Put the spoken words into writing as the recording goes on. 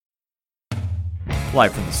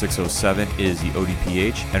Live from the 607 is the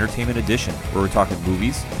ODPH Entertainment Edition, where we're talking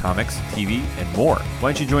movies, comics, TV, and more.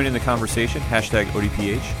 Why don't you join in the conversation? Hashtag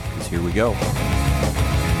ODPH, because here we go.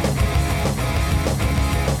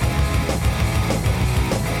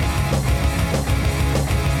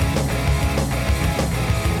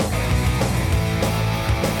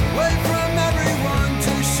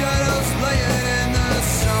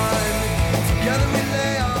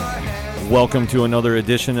 Welcome to another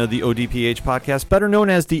edition of the ODPH podcast, better known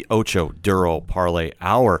as the Ocho Duro Parlay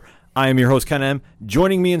Hour. I am your host, Ken M.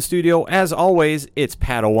 Joining me in studio, as always, it's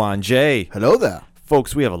Padawan J. Hello there.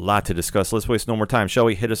 Folks, we have a lot to discuss. Let's waste no more time, shall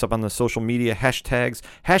we? Hit us up on the social media hashtags.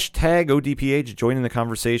 Hashtag ODPH, join in the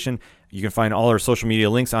conversation. You can find all our social media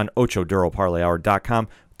links on OchoDuroParlayHour.com.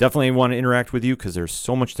 Definitely want to interact with you because there's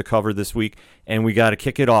so much to cover this week, and we got to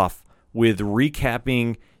kick it off with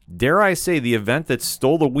recapping, dare I say, the event that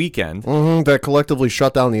stole the weekend. That collectively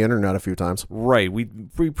shut down the internet a few times. Right. We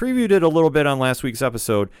previewed it a little bit on last week's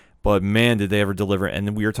episode, but man, did they ever deliver. And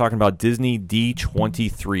then we were talking about Disney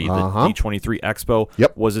D23. The D23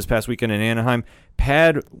 Expo was this past weekend in Anaheim.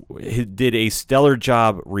 Pad did a stellar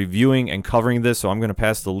job reviewing and covering this, so I'm going to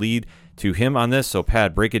pass the lead to him on this. So,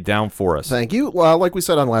 Pad, break it down for us. Thank you. Well, like we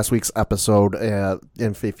said on last week's episode,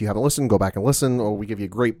 if you haven't listened, go back and listen, or we give you a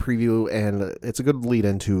great preview, and it's a good lead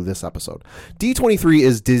into this episode. D23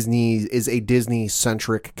 is a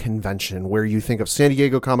Disney-centric convention where you think of San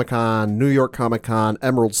Diego Comic-Con, New York Comic-Con,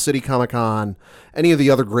 Emerald City Comic-Con, any of the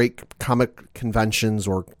other great comic conventions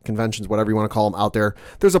or conventions, whatever you want to call them, out there.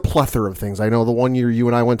 There's a plethora of things. I know the one year you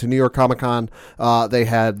and I went to New York Comic-Con, they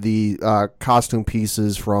had the costume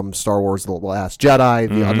pieces from Star Wars The Last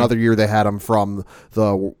Jedi. Another year they had them from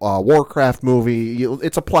the Warcraft movie.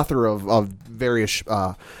 It's a plethora of various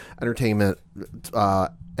entertainment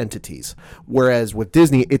entities. Whereas with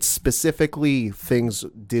Disney, it's specifically things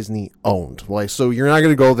Disney owned. Like, so you're not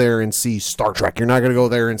going to go there and see Star Trek. You're not going to go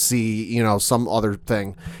there and see, some other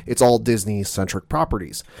thing. It's all Disney-centric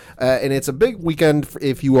properties. And it's a big weekend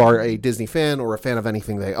if you are a Disney fan or a fan of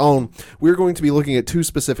anything they own. We're going to be looking at two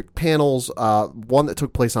specific panels, one that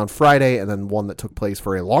took place on Friday and then one that took place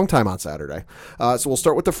for a long time on Saturday. So we'll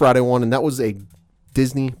start with the Friday one, and that was a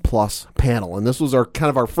Disney Plus panel, and this was our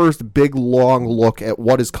first big long look at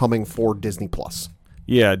what is coming for Disney Plus.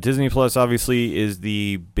 Yeah, Disney Plus obviously is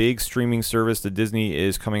the big streaming service that Disney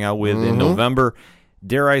is coming out with in November.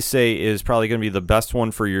 Dare I say, is probably going to be the best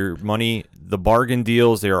one for your money. The bargain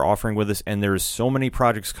deals they are offering with us, and there's so many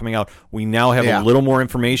projects coming out. We now have a little more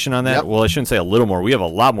information on that. Yep. Well, I shouldn't say a little more. We have a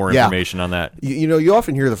lot more information on that. You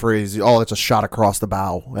often hear the phrase, it's a shot across the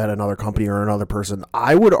bow at another company or another person.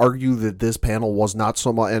 I would argue that this panel was not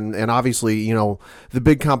so much, and obviously, the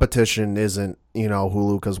big competition isn't,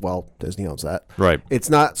 Hulu, because, Disney owns that. Right. It's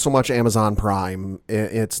not so much Amazon Prime.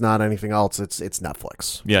 It's not anything else. It's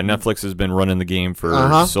Netflix. Yeah, Netflix has been running the game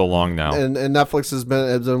for so long now. And Netflix has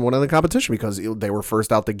been one of the competition because they were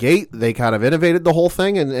first out the gate. They kind of innovated the whole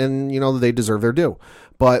thing, and they deserve their due.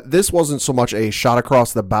 But this wasn't so much a shot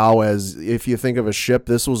across the bow as if you think of a ship,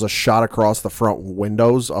 this was a shot across the front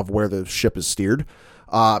windows of where the ship is steered.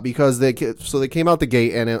 Because they came out the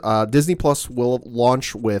gate, and Disney Plus will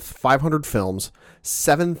launch with 500 films,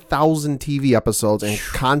 7,000 TV episodes, and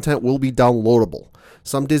content will be downloadable.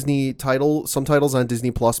 Some titles on Disney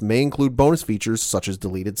Plus may include bonus features such as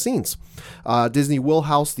deleted scenes. Disney will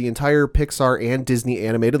house the entire Pixar and Disney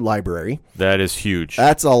animated library. That is huge.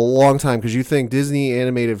 That's a long time, because you think Disney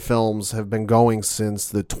animated films have been going since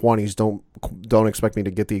the 20s. Don't expect me to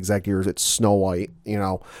get the exact years. It's Snow White,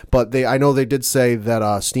 But I know they did say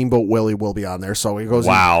that Steamboat Willie will be on there. So he goes,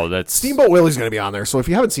 wow, that's Steamboat Willie's going to be on there. So if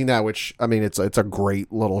you haven't seen that, which it's a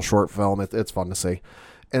great little short film, it's fun to see.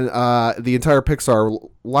 And the entire Pixar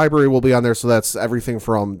library will be on there, so that's everything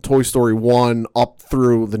from Toy Story 1 up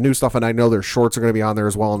through the new stuff, and I know their shorts are going to be on there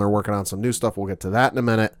as well, and they're working on some new stuff. We'll get to that in a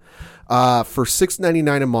minute. For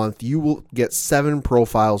 $6.99 a month, you will get 7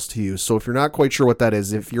 profiles to use. So if you're not quite sure what that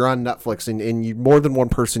is, if you're on Netflix and more than one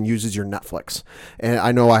person uses your Netflix, and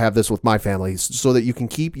I know I have this with my family, so that you can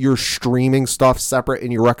keep your streaming stuff separate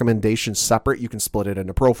and your recommendations separate, you can split it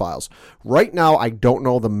into profiles. Right now, I don't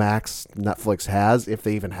know the max Netflix has, if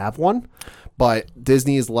they even have one, but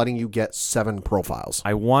Disney is letting you get 7 profiles.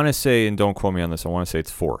 I want to say, and don't quote me on this, I want to say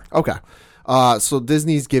it's 4. Okay. So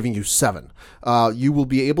Disney's giving you 7. You will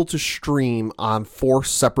be able to stream on 4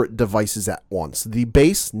 separate devices at once. The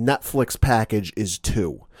base Netflix package is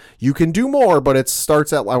 2. You can do more, but it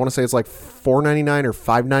starts at, I want to say it's like $4.99 or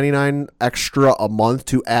 $5.99 extra a month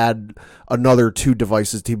to add another 2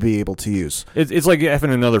 devices to be able to use. It's like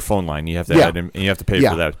having another phone line. You have to add and you have to pay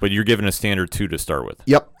for that, but you're given a standard 2 to start with.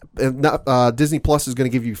 Yep. Disney Plus is going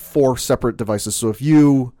to give you 4 separate devices. So if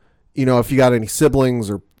you got any siblings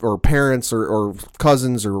or parents or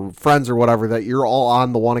cousins or friends or whatever that you're all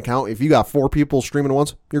on the one account, if you got 4 people streaming at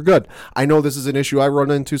once, you're good. I know this is an issue I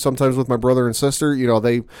run into sometimes with my brother and sister.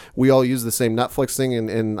 We all use the same Netflix thing,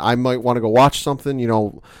 and I might want to go watch something,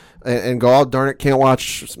 and go, oh, darn it, can't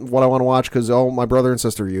watch what I want to watch because, my brother and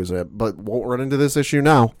sister use it. But won't run into this issue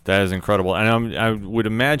now. That is incredible. And I would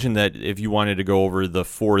imagine that if you wanted to go over the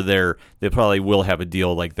 4 there, they probably will have a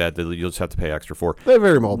deal like that you'll just have to pay extra for. They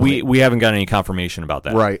very well might. We haven't got any confirmation about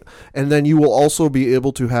that. Right. And then you will also be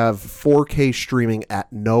able to have 4K streaming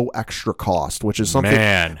at no extra cost, which is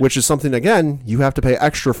something, again, you have to pay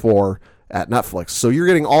extra for at Netflix. So you're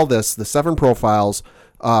getting all this, the 7 profiles,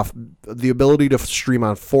 the ability to stream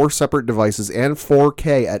on 4 separate devices and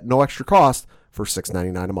 4K at no extra cost for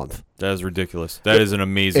 $6.99 a month. That is ridiculous. That is an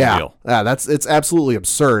amazing deal. Yeah, it's absolutely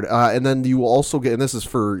absurd. And then you will also get, and this is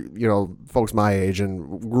for folks my age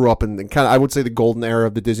and grew up in kind of, I would say, the golden era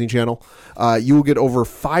of the Disney Channel. You will get over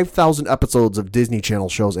 5,000 episodes of Disney Channel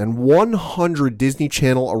shows, and 100 Disney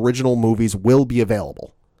Channel original movies will be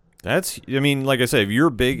available. Like I said, if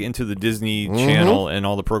you're big into the Disney Channel and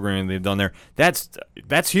all the programming they've done there, that's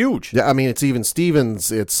huge. Yeah, I mean, it's even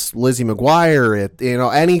Stevens, it's Lizzie McGuire,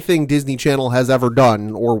 anything Disney Channel has ever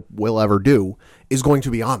done or will ever do is going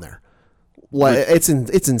to be on there. It's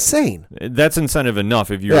insane. That's incentive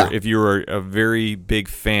enough if you're a very big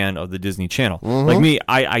fan of the Disney Channel. Like me,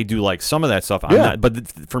 I do like some of that stuff. But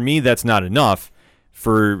for me, that's not enough.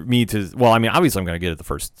 For me to, obviously I'm going to get it the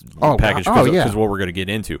first package because what we're going to get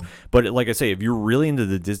into. But like I say, if you're really into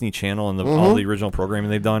the Disney Channel and all the original programming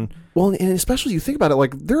they've done. Well, and especially you think about it,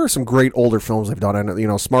 like there are some great older films they've done.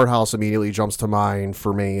 And, Smart House immediately jumps to mind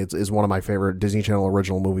for me. It's one of my favorite Disney Channel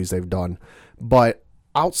original movies they've done. But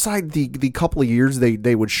outside the couple of years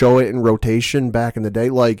they would show it in rotation back in the day,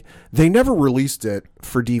 like they never released it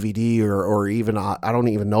for DVD or even I don't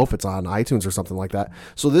even know if it's on iTunes or something like that.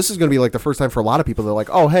 So this is going to be like the first time for a lot of people. They're like,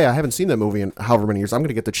 oh, hey, I haven't seen that movie in however many years. I'm going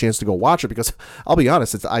to get the chance to go watch it because I'll be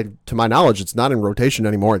honest, to my knowledge, it's not in rotation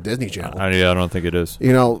anymore at Disney Channel. I don't think it is.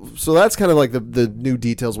 So that's kind of like the new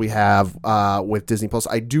details we have with Disney Plus.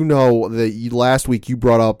 I do know that last week you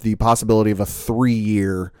brought up the possibility of a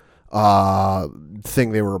 3-year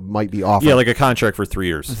thing they might be offering. Yeah, like a contract for 3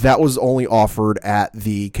 years. That was only offered at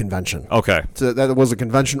the convention. Okay. So that was a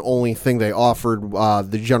convention-only thing they offered.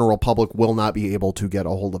 The general public will not be able to get a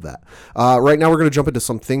hold of that. Right now we're going to jump into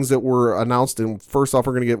some things that were announced, and first off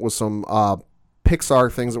we're going to get with some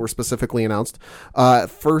Pixar things that were specifically announced.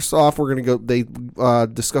 First off, we're going to go. They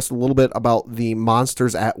discussed a little bit about the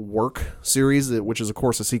Monsters at Work series, which is, of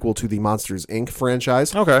course, a sequel to the Monsters, Inc.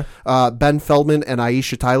 franchise. Okay. Ben Feldman and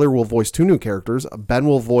Aisha Tyler will voice 2 new characters. Ben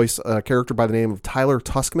will voice a character by the name of Tyler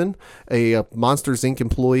Tuskman, a Monsters, Inc.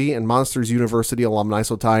 employee and Monsters University alumni,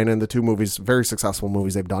 so tying in the 2 movies, very successful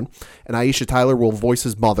movies they've done. And Aisha Tyler will voice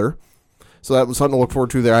his mother. So that was something to look forward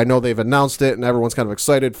to there. I know they've announced it, and everyone's kind of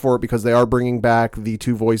excited for it because they are bringing back the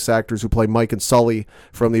 2 voice actors who play Mike and Sully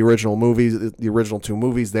from the original movies, the original 2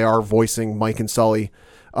 movies. They are voicing Mike and Sully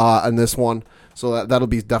in this one. So that'll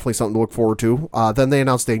be definitely something to look forward to. Then they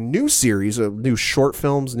announced a new series, new short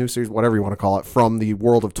films, new series, whatever you want to call it, from the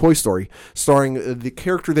world of Toy Story, starring the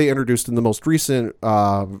character they introduced in the most recent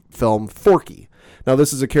film, Forky. Now,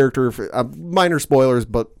 this is a character, minor spoilers,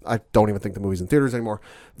 but I don't even think the movie's in theaters anymore.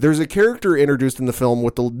 There's a character introduced in the film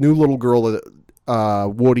with the new little girl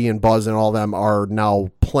that Woody and Buzz and all them are now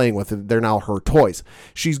playing with. They're now her toys.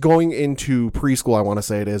 She's going into preschool, I want to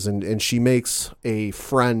say it is, and she makes a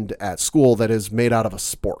friend at school that is made out of a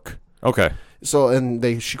spork. Okay. So,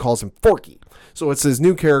 and she calls him Forky. So it's his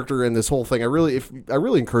new character and this whole thing. I really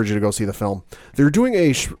encourage you to go see the film. They're doing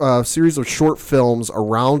a series of short films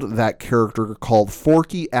around that character called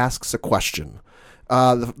Forky Asks a Question.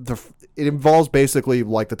 It involves basically,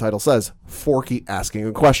 like the title says, Forky asking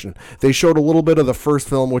a question. They showed a little bit of the first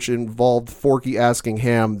film, which involved Forky asking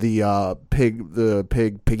Ham, the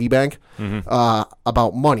piggy bank,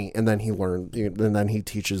 about money, and then he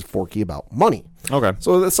teaches Forky about money. Okay.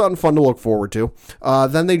 So that's something fun to look forward to.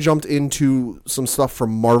 Then they jumped into some stuff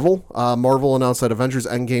from Marvel. Marvel announced that Avengers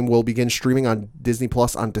Endgame will begin streaming on Disney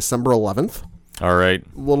Plus on December 11th. All right.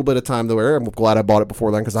 A little bit of time to wear. I'm glad I bought it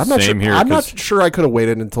before then because I'm not sure I could have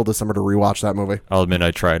waited until December to rewatch that movie. I'll admit I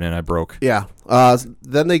tried and I broke. Yeah.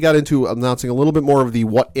 Then they got into announcing a little bit more of the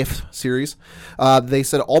What If series. They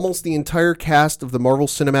said almost the entire cast of the Marvel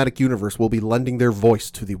Cinematic Universe will be lending their voice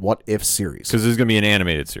to the What If series. Because this is going to be an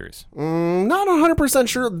animated series. Not 100%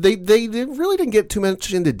 sure. They really didn't get too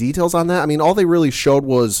much into details on that. I mean, all they really showed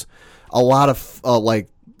was a lot of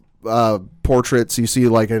portraits you see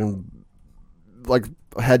like in like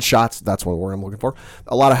headshots. That's one word I'm looking for.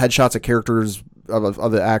 A lot of headshots of characters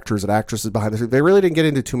of the actors and actresses behind the scene. They really didn't get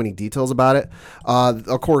into too many details about it.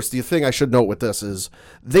 Of course, the thing I should note with this is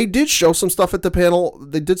they did show some stuff at the panel.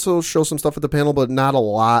 Show some stuff at the panel, but not a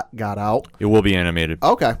lot got out. It will be animated.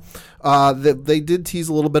 Okay. They did tease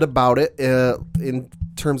a little bit about it in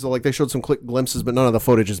terms of like they showed some quick glimpses, but none of the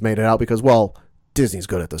footage has made it out because, well, Disney's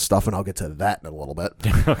good at this stuff, and I'll get to that in a little bit.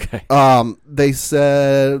 Okay. They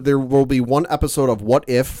said there will be one episode of What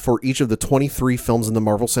If for each of the 23 films in the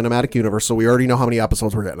Marvel Cinematic Universe, so we already know how many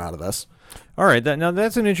episodes we're getting out of this. All right. Now,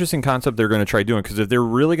 that's an interesting concept they're going to try doing, because if they're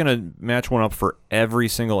really going to match one up for every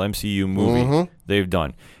single MCU movie they've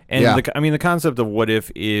done. And, the concept of What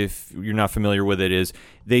If you're not familiar with it, is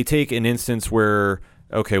they take an instance where,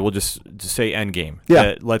 okay, we'll just say Endgame.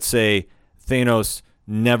 Yeah. Let's say Thanos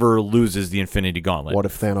never loses the Infinity Gauntlet. What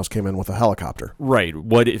if Thanos came in with a helicopter? Right.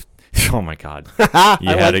 What if... Oh, my God.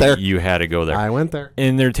 You had to go there. I went there.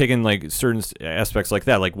 And they're taking like certain aspects like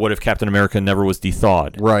that. Like, what if Captain America never was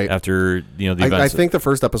thawed? Right. After, the events. I think the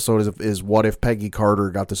first episode is what if Peggy Carter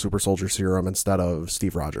got the super soldier serum instead of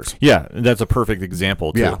Steve Rogers? Yeah, that's a perfect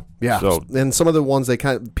example, too. Yeah. So, and some of the ones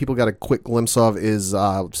people got a quick glimpse of is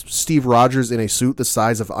Steve Rogers in a suit the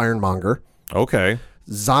size of Ironmonger. okay.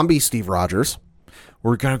 Zombie Steve Rogers.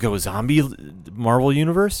 We're going to go zombie Marvel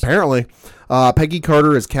Universe? Apparently. Peggy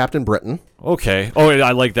Carter is Captain Britain. Okay. Oh,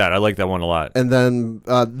 I like that. I like that one a lot. And then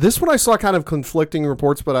this one I saw kind of conflicting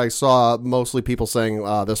reports, but I saw mostly people saying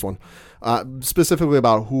this one. Specifically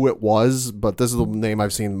about who it was, but this is the name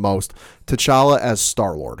I've seen most. T'Challa as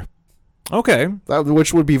Star-Lord. Okay.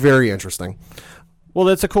 Which would be very interesting. Well,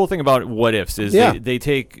 that's a cool thing about What Ifs is Yeah. they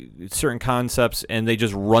take certain concepts and they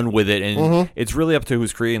just run with it, and it's really up to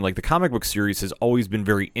who's creating. Like, the comic book series has always been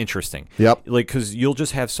very interesting. Yep. Like, because you'll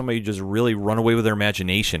just have somebody just really run away with their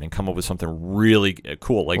imagination and come up with something really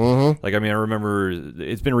cool. Like, I remember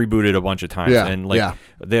it's been rebooted a bunch of times, and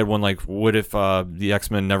they had one like, what if the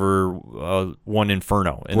X-Men never won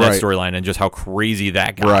Inferno in that storyline, and just how crazy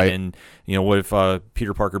that got, Right. and what if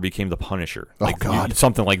Peter Parker became the Punisher? Oh, God.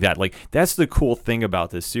 Something like that. Like, that's the cool thing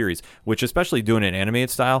about this series, which, especially doing it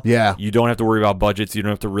animated style, you don't have to worry about budgets. You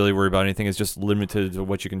don't have to really worry about anything. It's just limited to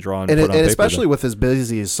what you can draw and put on paper. And especially with as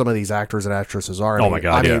busy as some of these actors and actresses are. My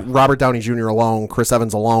God, I mean, Robert Downey Jr. alone, Chris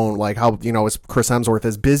Evans alone, like how, is Chris Hemsworth,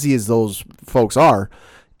 as busy as those folks are,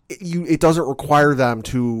 it doesn't require them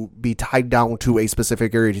to be tied down to a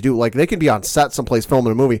specific area to do. Like, they can be on set someplace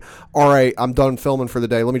filming a movie. All right, I'm done filming for the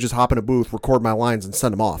day. Let me just hop in a booth, record my lines, and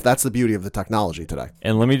send them off. That's the beauty of the technology today.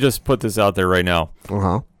 And let me just put this out there right now.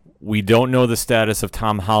 We don't know the status of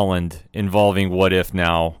Tom Holland involving What If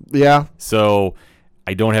now. Yeah. So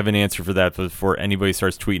I don't have an answer for that before anybody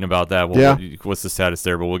starts tweeting about that. What's the status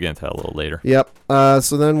there? But we'll get into that a little later. Yep.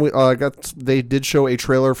 So then they did show a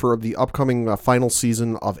trailer for the upcoming final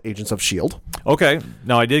season of Agents of S.H.I.E.L.D. Okay.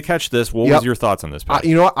 Now, I did catch this. What was your thoughts on this, Pat?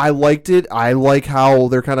 I liked it. I like how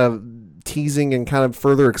they're kind of teasing and kind of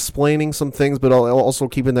further explaining some things, but also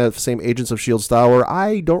keeping that same Agents of S.H.I.E.L.D. style where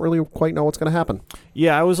I don't really quite know what's going to happen.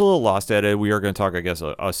 Yeah, I was a little lost at it. We are going to talk, I guess,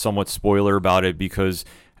 a somewhat spoiler about it, because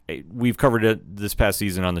we've covered it this past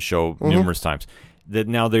season on the show numerous times, that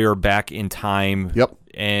now they are back in time. Yep.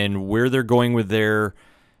 And where they're going with their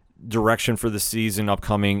direction for the season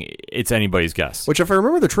upcoming, it's anybody's guess. Which, if I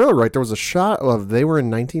remember the trailer right, there was a shot of they were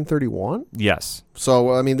in 1931. Yes.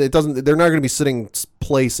 So, I mean, they're not going to be sitting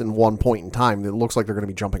place in one point in time. It looks like they're going to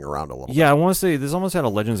be jumping around a little bit. Yeah, I want to say this almost had a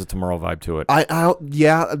Legends of Tomorrow vibe to it. I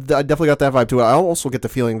definitely got that vibe to it. I also get the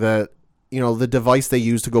feeling that the device they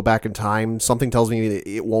use to go back in time, something tells me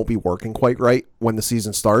it won't be working quite right when the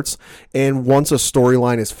season starts. And once a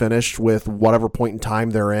storyline is finished with whatever point in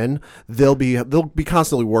time they're in, they'll be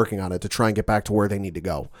constantly working on it to try and get back to where they need to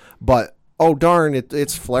go. But oh darn,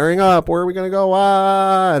 it's flaring up. Where are we going to go?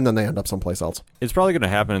 And then they end up someplace else. It's probably going to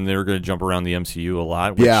happen, and they're going to jump around the MCU a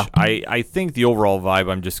lot. Which I think the overall vibe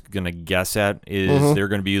I'm just going to guess at is they're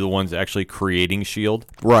going to be the ones actually creating S.H.I.E.L.D.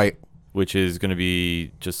 Right. Which is going to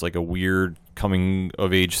be just like a weird coming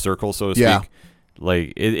of age circle, so to speak. Yeah.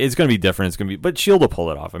 Like, it's going to be different. It's going to be, but S.H.I.E.L.D. will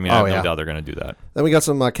pull it off. I mean, I have no doubt they're going to do that. Then we got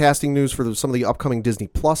some casting news for some of the upcoming Disney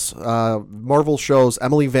Plus. Marvel shows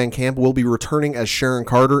Emily Van Camp will be returning as Sharon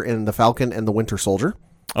Carter in The Falcon and the Winter Soldier.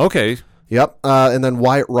 Okay. Yep. And then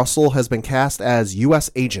Wyatt Russell has been cast as U.S.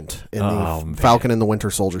 Agent in the Falcon and the Winter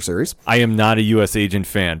Soldier series. I am not a U.S. Agent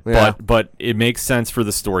fan, but it makes sense for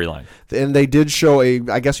the storyline. And they did show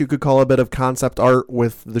I guess you could call it a bit of concept art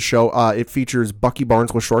with the show. It features Bucky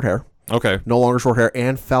Barnes with short hair. Okay. No longer short hair,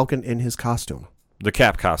 and Falcon in his costume. The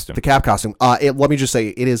Cap costume. Let me just say,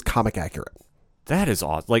 it is comic accurate. That is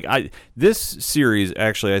awesome. Like, this series,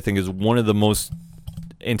 actually, I think is one of the most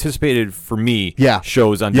anticipated for me Yeah.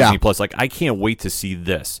 shows on Yeah. Disney Plus. Like, I can't wait to see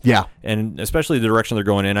this. Yeah. And especially the direction they're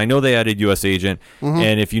going in. I know they added U.S. Agent,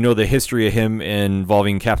 and if you know the history of him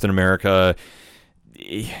involving Captain America,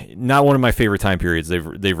 not one of my favorite time periods they've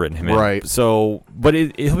written him in. Right. So, but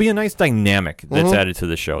it'll be a nice dynamic that's added to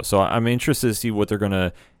the show. So I'm interested to see what they're going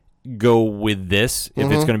to go with this,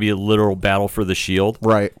 if it's going to be a literal battle for the shield.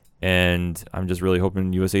 Right. And I'm just really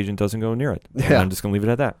hoping U.S. Agent doesn't go near it. And Yeah. I'm just going to leave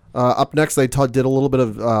it at that. Up next, they did a little bit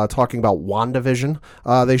of talking about WandaVision.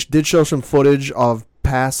 They did show some footage of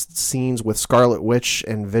past scenes with Scarlet Witch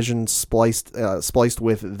and Vision spliced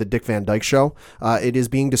with the Dick Van Dyke Show. It is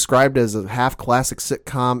being described as a half classic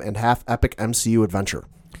sitcom and half epic MCU adventure.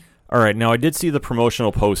 All right. Now, I did see the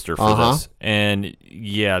promotional poster for this. And,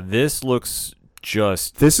 yeah, this looks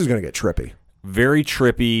just This is going to get trippy. very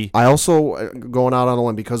trippy. I also going out on a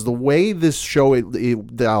limb because the way this show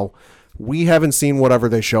now, we haven't seen whatever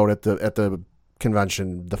they showed at the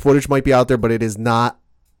convention. The footage might be out there, but it is not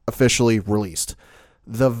officially released.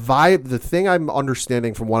 The vibe, the thing I'm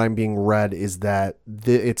understanding from what I'm being read is that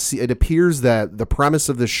it appears that the premise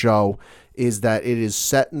of the show is that it is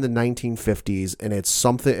set in the 1950s and it's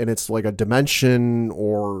something, and it's like a dimension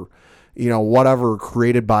or whatever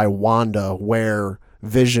created by Wanda where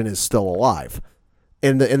Vision is still alive.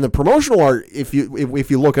 And the promotional art, if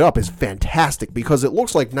you look it up, is fantastic because it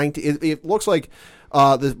looks like it looks like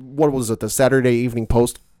what was it, the Saturday Evening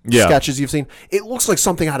Post sketches you've seen. It looks like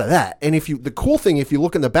something out of that. And the cool thing, if you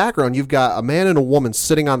look in the background, you've got a man and a woman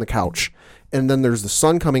sitting on the couch, and then there's the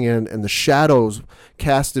sun coming in, and the shadows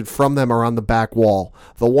casted from them are on the back wall.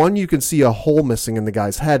 The one, you can see a hole missing in the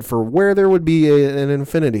guy's head for where there would be an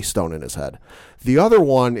Infinity Stone in his head. The other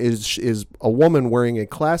one is a woman wearing a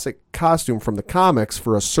classic costume from the comics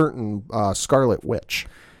for a certain Scarlet Witch.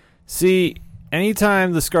 See,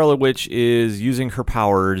 anytime the Scarlet Witch is using her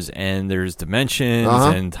powers and there's dimensions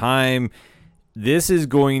and time, this is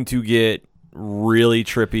going to get really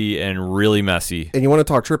trippy and really messy. And you want to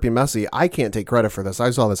talk trippy and messy, I can't take credit for this. I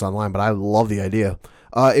saw this online, but I love the idea.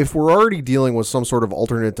 If we're already dealing with some sort of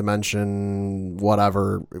alternate dimension,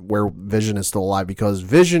 whatever, where Vision is still alive, because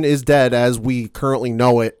Vision is dead as we currently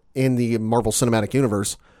know it in the Marvel Cinematic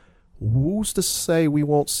Universe, who's to say we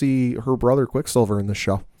won't see her brother Quicksilver in this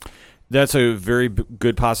show? That's a very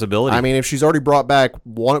good possibility. I mean, if she's already brought back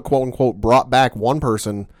one, quote unquote, brought back one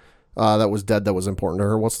person that was dead that was important to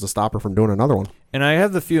her, what's to stop her from doing another one? And I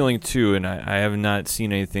have the feeling, too, and I have not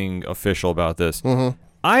seen anything official about this,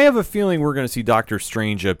 I have a feeling we're going to see Doctor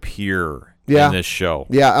Strange appear in this show.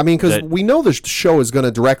 Yeah, I mean, because we know this show is going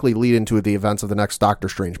to directly lead into the events of the next Doctor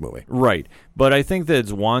Strange movie. Right. But I think that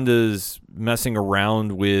it's Wanda's messing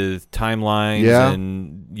around with timelines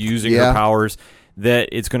and using her powers, that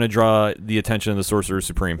it's going to draw the attention of the Sorcerer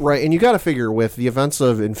Supreme. Right, and you got to figure with the events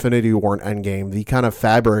of Infinity War and Endgame, the kind of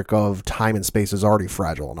fabric of time and space is already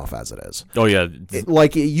fragile enough as it is. Oh, yeah.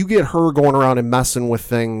 You get her going around and messing with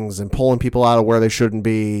things and pulling people out of where they shouldn't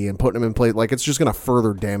be and putting them in place. Like, it's just going to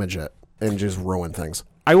further damage it and just ruin things.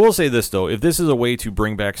 I will say this, though. If this is a way to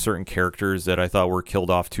bring back certain characters that I thought were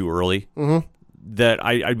killed off too early, that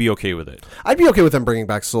I'd be okay with it. I'd be okay with them bringing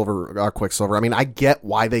back Quicksilver. I mean, I get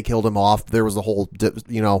why they killed him off. There was the whole,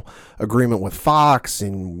 agreement with Fox,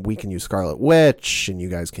 and we can use Scarlet Witch, and you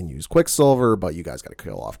guys can use Quicksilver, but you guys got to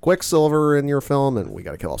kill off Quicksilver in your film, and we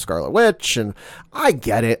got to kill off Scarlet Witch, and I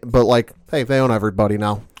get it, but hey, they own everybody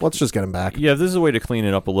now. Let's just get him back. Yeah, if this is a way to clean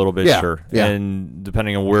it up a little bit, sure. Yeah. And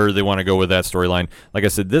depending on where they want to go with that storyline, like I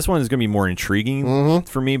said, this one is going to be more intriguing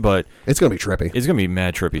for me, but it's going to be trippy. It's going to be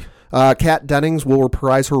mad trippy. Kat Dennings will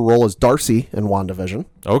reprise her role as Darcy in WandaVision.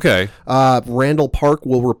 Okay. Randall Park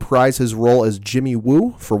will reprise his role as Jimmy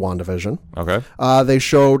Woo for WandaVision. Okay. They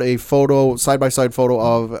showed a side-by-side photo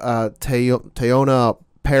of Teyonah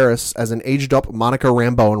Paris as an aged-up Monica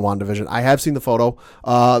Rambeau in WandaVision. I have seen the photo.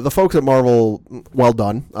 The folks at Marvel, well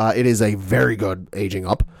done. It is a very good aging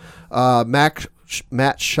up. Matt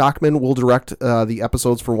Shockman will direct the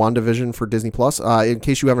episodes for WandaVision for Disney+. In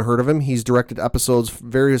case you haven't heard of him, he's directed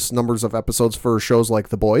various numbers of episodes for shows like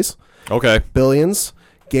The Boys. Okay. Billions.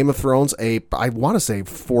 Game of Thrones, I want to say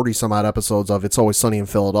 40-some-odd episodes of It's Always Sunny in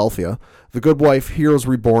Philadelphia. The Good Wife, Heroes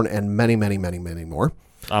Reborn, and many, many, many, many more.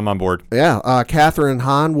 I'm on board. Yeah. Catherine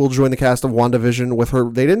Hahn will join the cast of WandaVision with her.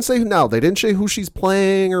 They didn't say who she's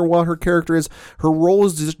playing or what her character is. Her role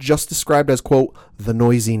is just described as, quote, the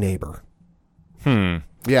noisy neighbor.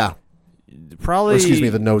 Yeah. Probably. Or excuse me,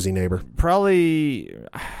 the nosy neighbor. Probably.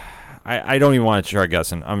 I don't even want to try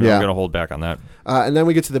guessing. I'm going to hold back on that. And then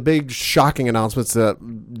we get to the big shocking announcements that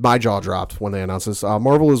my jaw dropped when they announced this.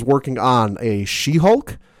 Marvel is working on a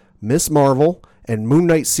She-Hulk, Miss Marvel, and Moon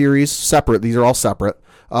Knight series separate. These are all separate.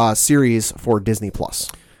 series for Disney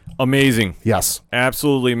Plus. Amazing. Yes.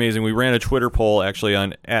 Absolutely amazing. We ran a Twitter poll actually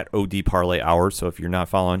on at OD Parlay Hour. So if you're not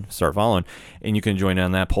following, start following, and you can join in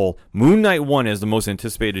on that poll. Moon Knight won as the most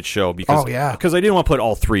anticipated show because because I didn't want to put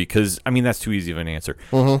all three because I mean that's too easy of an answer.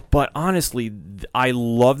 But honestly, I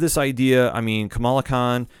love this idea. I mean, Kamala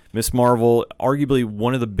Khan, Miss Marvel, arguably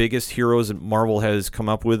one of the biggest heroes that Marvel has come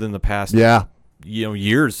up with in the past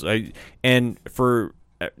years. And for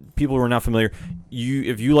people who are not familiar,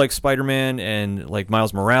 if you like Spider-Man and like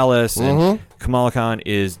Miles Morales, and Kamala Khan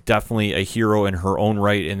is definitely a hero in her own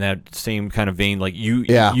right in that same kind of vein. Like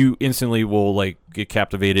you instantly will like get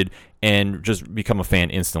captivated and just become a fan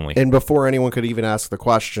instantly. And before anyone could even ask the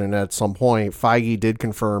question, at some point, Feige did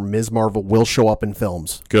confirm Ms. Marvel will show up in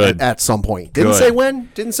films. Good. At some point. Didn't say when,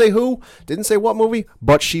 didn't say who, didn't say what movie,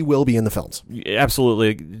 but she will be in the films.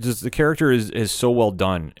 Absolutely. Just the character is so well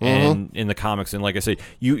done and in the comics. And like I said,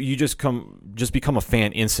 you just become a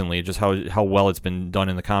fan instantly, just how well it's been done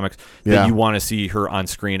in the comics, that you want to see her on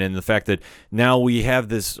screen. And the fact that now we have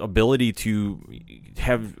this ability to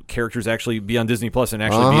have characters actually be on Disney Plus and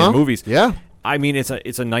actually be in movies. Yeah. I mean, it's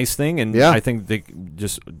a nice thing, and I think they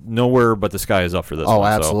just nowhere but the sky is up for this. Oh,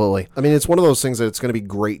 absolutely. So. I mean, it's one of those things that it's going to be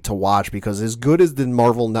great to watch because as good as the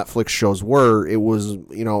Marvel Netflix shows were, it was,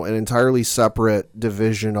 an entirely separate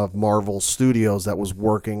division of Marvel Studios that was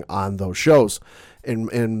working on those shows.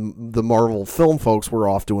 And the Marvel film folks were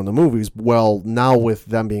off doing the movies. Well, now with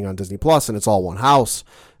them being on Disney Plus and it's all one house,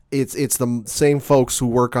 it's the same folks who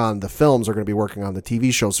work on the films are going to be working on the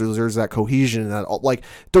TV shows. So there's that cohesion. And that, like,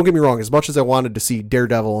 don't get me wrong. As much as I wanted to see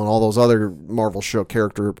Daredevil and all those other Marvel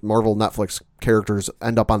Netflix characters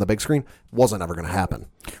end up on the big screen, wasn't ever going to happen.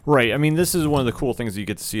 Right. I mean, this is one of the cool things that you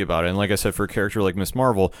get to see about it. And like I said, for a character like Miss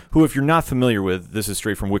Marvel, who, if you're not familiar with, this is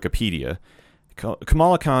straight from Wikipedia.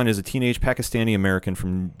 Kamala Khan is a teenage Pakistani American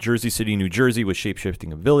from Jersey City, New Jersey, with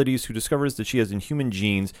shape-shifting abilities, who discovers that she has inhuman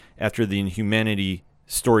genes after the Inhumanity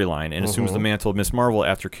storyline and assumes the mantle of Miss Marvel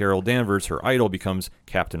after Carol Danvers, her idol, becomes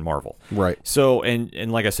Captain Marvel. Right. So,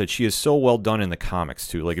 and like I said, she is so well done in the comics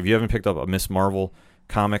too. Like if you haven't picked up a Miss Marvel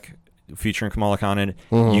comic featuring Kamala Khan in it,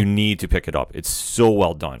 you need to pick it up. It's so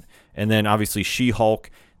well done. And then obviously She-Hulk,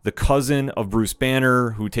 the cousin of Bruce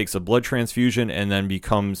Banner, who takes a blood transfusion and then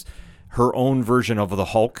becomes her own version of the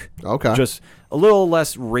Hulk. Okay. Just a little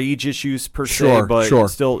less rage issues per se, but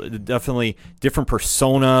still definitely different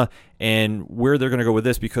persona and where they're going to go with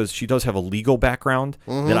this, because she does have a legal background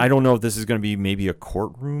that I don't know if this is going to be maybe a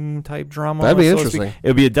courtroom type drama. That'd be interesting.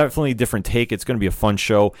 It'll be a definitely different take. It's going to be a fun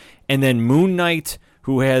show. And then Moon Knight,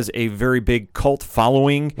 who has a very big cult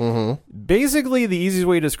following. Basically, the easiest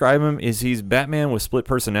way to describe him is he's Batman with split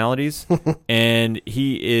personalities, and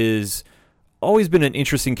he is always been an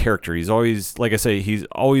interesting character. He's always, like I say, he's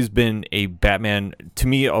always been a Batman, to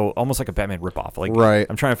me, almost like a Batman ripoff. Like, right.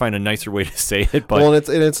 I'm trying to find a nicer way to say it. But well, and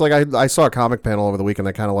it's like I saw a comic panel over the weekend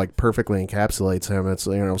that kind of like perfectly encapsulates him. It's,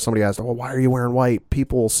 somebody asked, well, why are you wearing white?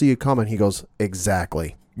 People will see you coming. He goes,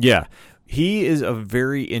 exactly. Yeah. He is a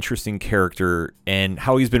very interesting character, and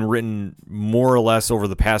how he's been written more or less over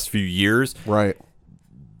the past few years. Right.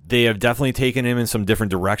 They have definitely taken him in some different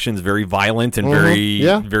directions, very violent and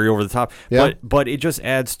very over the top. Yeah. But it just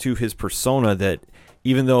adds to his persona that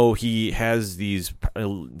even though he has he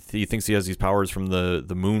thinks he has these powers from the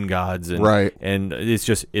moon gods, and and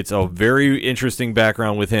it's a very interesting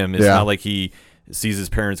background with him. It's not like he sees his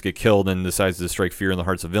parents get killed and decides to strike fear in the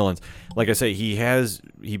hearts of villains. Like I say, he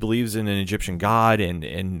believes in an Egyptian god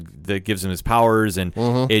and that gives him his powers, and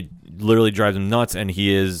it literally drives him nuts, and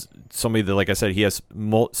he is somebody that, like I said, he has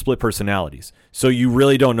split personalities. So you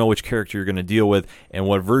really don't know which character you're going to deal with and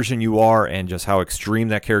what version you are and just how extreme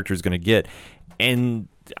that character is going to get. And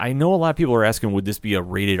I know a lot of people are asking, would this be a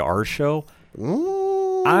rated R show?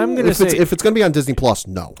 I'm going to say... if it's going to be on Disney Plus,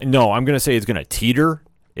 no. No, I'm going to say it's going to teeter.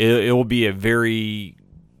 It will be a very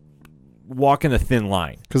walking a thin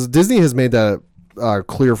line. Because Disney has made that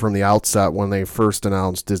clear from the outset when they first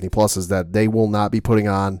announced Disney Plus, is that they will not be putting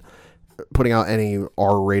out any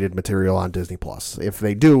R-rated material on Disney Plus. If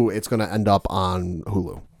they do, it's going to end up on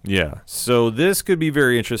Hulu. Yeah. So this could be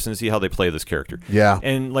very interesting to see how they play this character. Yeah.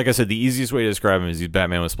 And like I said, the easiest way to describe him is he's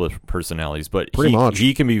Batman with split personalities, but pretty much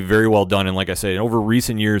he can be very well done. And like I said, over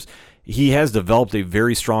recent years, he has developed a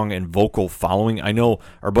very strong and vocal following. I know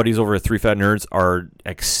our buddies over at Three Fat Nerds are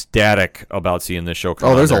ecstatic about seeing this show come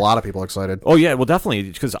out. Oh, there's a lot of people excited. Oh, yeah. Well,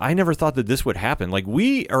 definitely, because I never thought that this would happen. Like,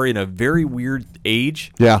 we are in a very weird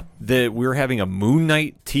age that we're having a Moon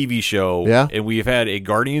Knight TV show, and we've had a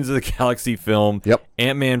Guardians of the Galaxy film,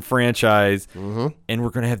 Ant-Man franchise, and we're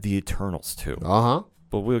going to have the Eternals, too.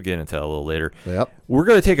 but we'll get into that a little later. Yep. We're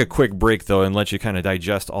going to take a quick break, though, and let you kind of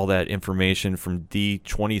digest all that information from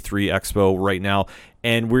D23 Expo right now.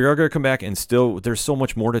 And we are going to come back, and still, there's so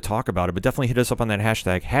much more to talk about it, but definitely hit us up on that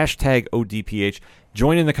hashtag ODPH.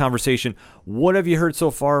 Join in the conversation. What have you heard so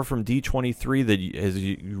far from D23 that is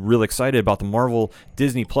you really excited about the Marvel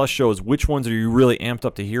Disney Plus shows? Which ones are you really amped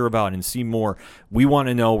up to hear about and see more? We want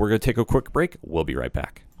to know. We're going to take a quick break. We'll be right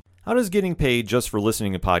back. How does getting paid just for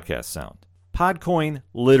listening to podcasts sound? Podcoin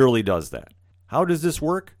literally does that. How does this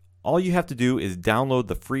work? All you have to do is download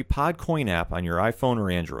the free Podcoin app on your iPhone or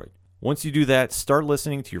Android. Once you do that, start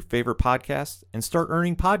listening to your favorite podcasts and start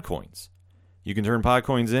earning Podcoins. You can turn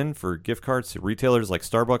Podcoins in for gift cards to retailers like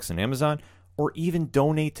Starbucks and Amazon, or even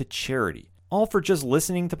donate to charity, all for just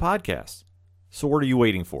listening to podcasts. So what are you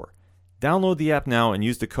waiting for? Download the app now and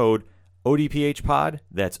use the code ODPHPOD,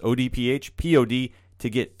 that's ODPHPOD, to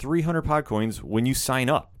get 300 Podcoins when you sign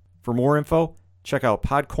up. For more info, check out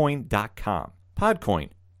podcoin.com. Podcoin.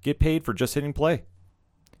 Get paid for just hitting play.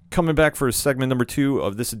 Coming back for segment number 2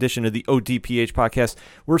 of this edition of the ODPH podcast,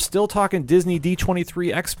 we're still talking Disney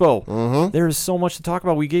D23 Expo. Mm-hmm. There is so much to talk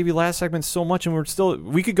about. We gave you last segment so much, and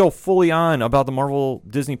we could go fully on about the Marvel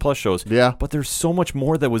Disney Plus shows. Yeah. But there's so much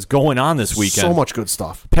more that was going on this weekend. So much good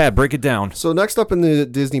stuff. Pat, break it down. So next up in the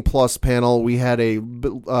Disney Plus panel, we had a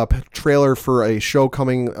trailer for a show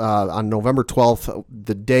coming on November 12th,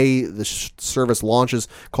 the day the service launches,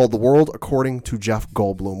 called The World According to Jeff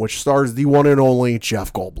Goldblum, which stars the one and only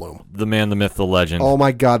Jeff Goldblum. The man, the myth, the legend. Oh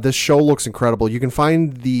my God, this show looks incredible. You can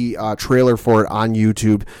find the trailer for it on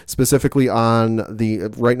YouTube, specifically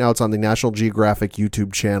right now it's on the National Geographic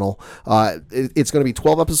YouTube channel. It's going to be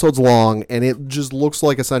 12 episodes long, and it just looks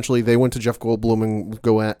like essentially they went to Jeff Goldblum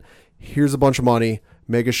and here's a bunch of money,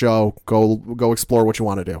 make a show, go explore what you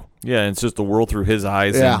want to do. Yeah, and it's just the world through his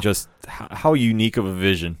eyes, Yeah. and just how unique of a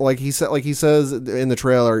vision. Like he says in the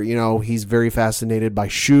trailer, he's very fascinated by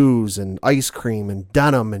shoes and ice cream and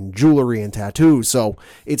denim and jewelry and tattoos. So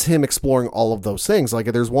it's him exploring all of those things. Like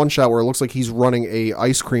there's one shot where it looks like he's running a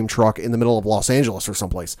ice cream truck in the middle of Los Angeles or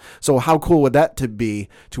someplace. So how cool would that be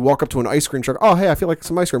to walk up to an ice cream truck? Oh, hey, I feel like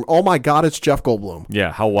some ice cream. Oh my God, it's Jeff Goldblum.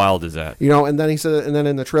 Yeah, how wild is that? And then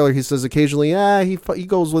in the trailer he says occasionally, he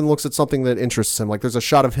goes and looks at something that interests him. Like there's a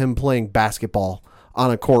shot of him playing basketball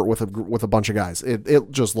on a court with a bunch of guys.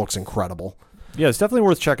 It just looks incredible. Yeah, it's definitely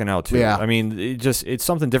worth checking out too. Yeah. I mean, it's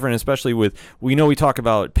something different, especially we talk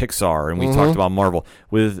about Pixar and we talked about Marvel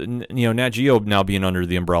with Nat Geo now being under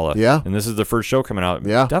the umbrella. Yeah. And this is the first show coming out.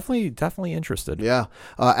 Yeah. Definitely interested. Yeah.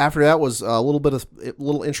 After that was a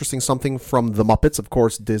little interesting something from the Muppets. Of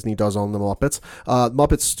course, Disney does own the Muppets.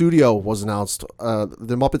 Muppet Studio was announced.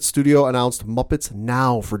 The Muppet Studio announced Muppets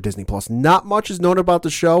Now for Disney Plus. Not much is known about the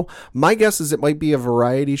show. My guess is it might be a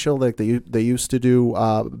variety show like they used to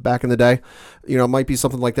do back in the day. It might be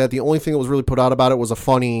something like that. The only thing that was really put out about it was a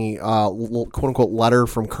funny quote-unquote letter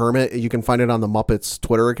from Kermit. You can find it on the Muppets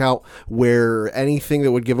Twitter account, where anything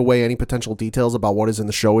that would give away any potential details about what is in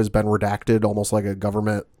the show has been redacted, almost like a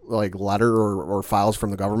government letter or files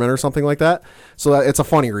from the government or something like that. So it's a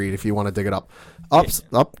funny read if you want to dig it up. What's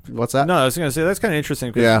that? No, I was going to say that's kind of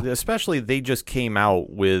interesting because especially they just came out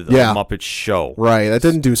with a Muppet show. Right, that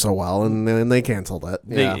didn't do so well, and they canceled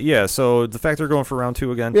it. So the fact they're going for round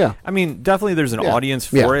 2 again. Yeah. I mean, definitely there's an audience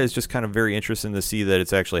for it. It's just kind of very interesting to see that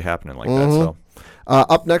it's actually happening like that. So.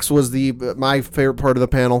 Up next was my favorite part of the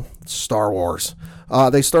panel, Star Wars.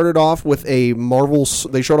 They started off with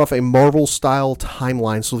they showed off a Marvel style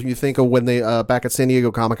timeline. So if you think of when they back at San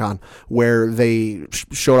Diego Comic-Con, where they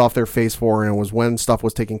showed off their Phase 4, and it was when stuff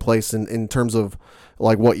was taking place in terms of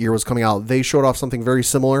like what year was coming out. They showed off something very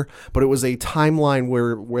similar, but it was a timeline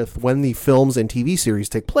with when the films and TV series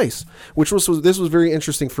take place, this was very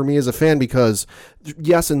interesting for me as a fan, because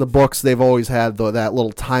yes, in the books they've always had that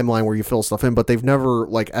little timeline where you fill stuff in, but they've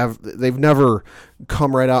never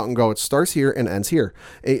come right out and go, it starts here and ends here.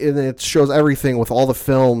 And it shows everything with all the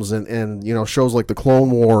films and shows like the Clone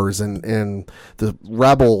Wars and the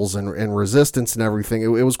Rebels and Resistance and everything. It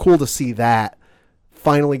was cool to see that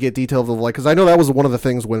finally get details of because I know that was one of the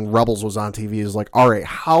things when Rebels was on TV is like, all right,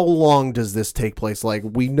 how long does this take place? Like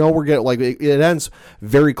we know we're getting it ends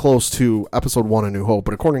very close to Episode 1 of New Hope,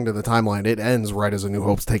 but according to the timeline, it ends right as A New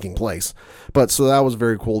Hope's taking place. But so that was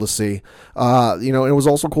very cool to see. It was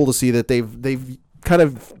also cool to see that they've kind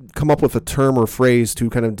of come up with a term or phrase to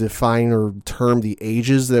kind of define or term the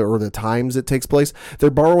ages or the times it takes place. They're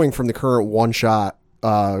borrowing from the current one-shot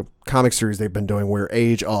comic series they've been doing where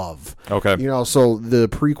Age of. Okay. So the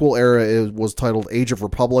prequel era was titled Age of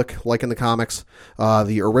Republic, like in the comics.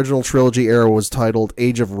 The original trilogy era was titled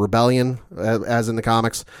Age of Rebellion, as in the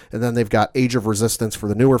comics. And then they've got Age of Resistance for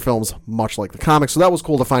the newer films, much like the comics. So that was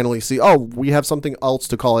cool to finally see, we have something else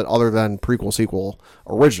to call it other than prequel, sequel,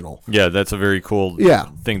 original. Yeah, that's a very cool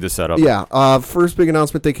thing to set up. Yeah. First big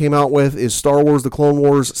announcement they came out with is Star Wars The Clone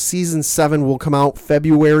Wars Season 7 will come out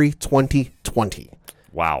February 2020.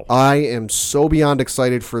 Wow. I am so beyond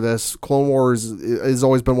excited for this. Clone Wars has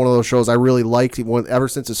always been one of those shows I really liked ever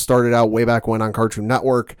since it started out way back when on Cartoon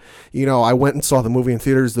Network. I went and saw the movie in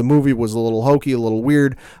theaters. The movie was a little hokey, a little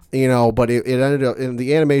weird, but it ended up, and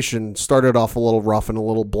the animation started off a little rough and a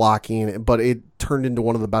little blocky, but it turned into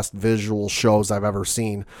one of the best visual shows I've ever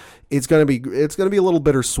seen. It's gonna be a little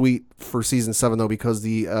bittersweet for season 7 though, because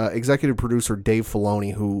the executive producer Dave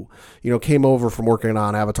Filoni, who came over from working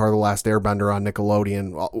on Avatar: The Last Airbender on Nickelodeon,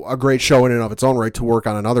 a great show in and of its own right, to work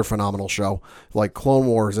on another phenomenal show like Clone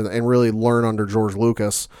Wars and really learn under George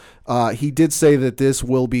Lucas. He did say that this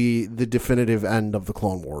will be the definitive end of the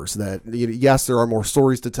Clone Wars. That yes, there are more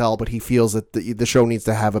stories to tell, but he feels that the show needs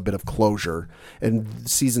to have a bit of closure, and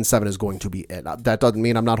season 7 is going to be it. That doesn't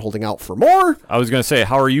mean I'm not holding out for more. I was going to say,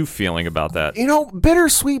 how are you feeling about that?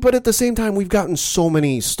 Bittersweet, but at the same time, we've gotten so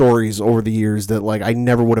many stories over the years that I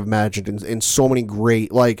never would have imagined, in so many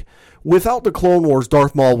great, without the Clone Wars,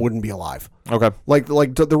 Darth Maul wouldn't be alive. Okay.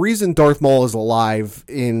 The reason Darth Maul is alive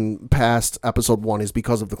in past episode 1 is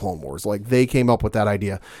because of the Clone Wars. They came up with that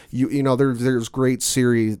idea. There's great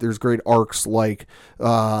series, there's great arcs like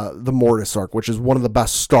the Mortis arc, which is one of the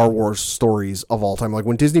best Star Wars stories of all time.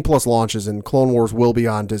 When Disney Plus launches, and Clone Wars will be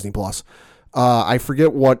on Disney Plus. I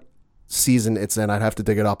forget what season it's in. I'd have to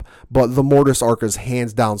dig it up. But the Mortis arc is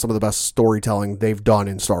hands down some of the best storytelling they've done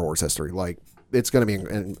in Star Wars history. It's going to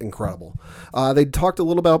be incredible. They talked a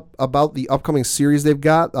little about the upcoming series they've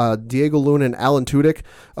got. Diego Luna and Alan Tudyk,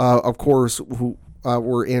 of course, who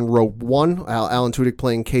were in Rogue One. Alan Tudyk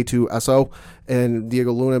playing K2SO, and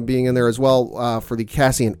Diego Luna being in there as well for the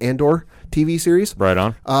Cassian Andor TV series. Right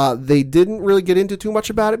on. They didn't really get into too much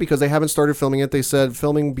about it because they haven't started filming it. They said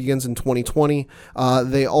filming begins in 2020.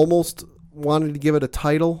 They almost wanted to give it a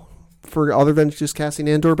title for other than just Cassian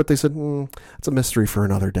Andor, but they said it's a mystery for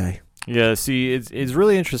another day. Yeah, see, it's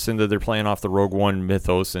really interesting that they're playing off the Rogue One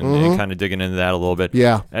mythos and kind of digging into that a little bit.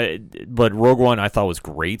 Yeah. But Rogue One I thought was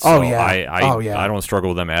great, so I don't struggle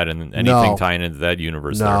with them adding anything tying into that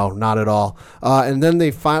universe. No, not at all. And then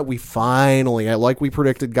we finally, like we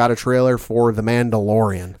predicted, got a trailer for The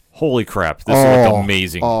Mandalorian. Holy crap, this looked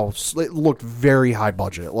amazing. It looked very high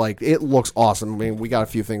budget. It looks awesome. I mean, we got a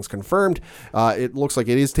few things confirmed. It looks like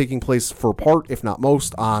it is taking place for part, if not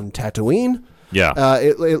most, on Tatooine. Yeah.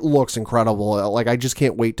 It looks incredible. I just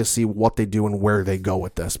can't wait to see what they do and where they go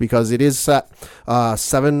with this, because it is set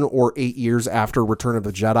 7 or 8 years after Return of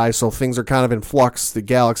the Jedi, so things are kind of in flux. The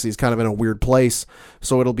galaxy is kind of in a weird place,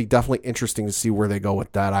 so it'll be definitely interesting to see where they go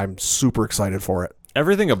with that. I'm super excited for it.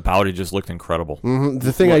 Everything about it just looked incredible. Mm-hmm.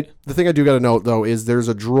 The thing I do got to note though is there's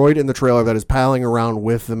a droid in the trailer that is palling around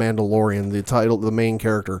with the Mandalorian, the main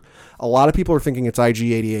character. A lot of people are thinking it's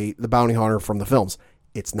IG-88, the bounty hunter from the films.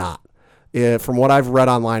 It's not. From what I've read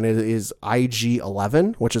online, it is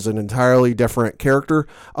IG-11, which is an entirely different character,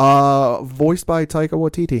 voiced by Taika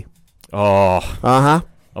Waititi. Oh,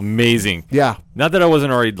 amazing! Yeah, not that I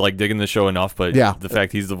wasn't already digging the show enough, but the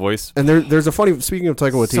fact he's the voice. And there's a funny. Speaking of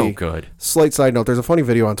Taika Waititi, so good. Slight side note: there's a funny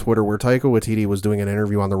video on Twitter where Taika Waititi was doing an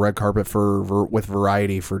interview on the red carpet with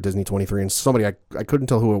Variety for Disney 23, and somebody I couldn't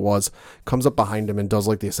tell who it was comes up behind him and does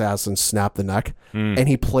the assassin snap the neck, and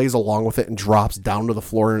he plays along with it and drops down to the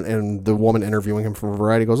floor, and the woman interviewing him from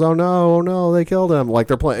Variety goes, "Oh no, they killed him!"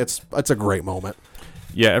 They're playing. It's a great moment.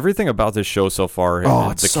 Yeah, everything about this show so far,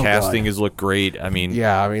 the so casting good. has looked great. I mean,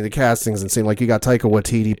 the casting's insane. You got Taika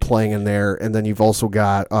Waititi playing in there, and then you've also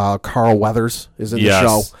got Carl Weathers is in the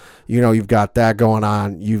show. You've got that going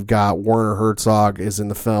on. You've got Werner Herzog is in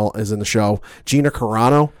the show. Gina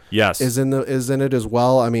Carano is in it as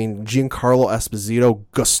well. I mean, Giancarlo Esposito,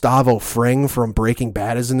 Gustavo Fring from Breaking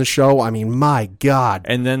Bad is in the show. I mean, my God.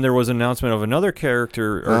 And then there was an announcement of another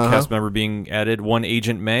character or cast member being added, one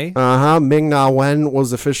Agent May. Ming-Na Wen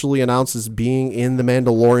was officially announced as being in The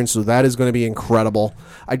Mandalorian, so that is going to be incredible.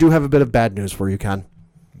 I do have a bit of bad news for you, Ken.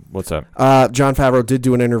 What's that? Jon Favreau did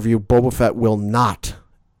do an interview. Boba Fett will not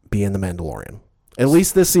be in The Mandalorian. At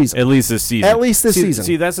least this season. See,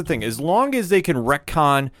 that's the thing. As long as they can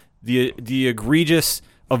retcon the egregious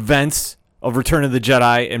events of Return of the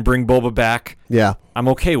Jedi and bring Boba back, I'm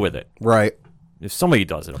okay with it. Right. If somebody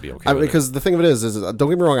does it, I'll be okay with because the thing of it is don't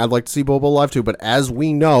get me wrong, I'd like to see Boba alive too, but as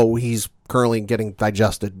we know, he's currently getting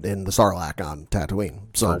digested in the Sarlacc on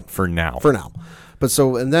Tatooine. So For now. But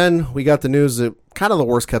and then we got the news that kind of the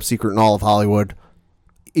worst kept secret in all of Hollywood.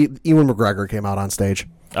 Ewan McGregor came out on stage.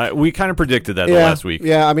 We kind of predicted that last week.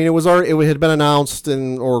 Yeah, I mean, it had been announced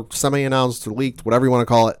or semi-announced or leaked, whatever you want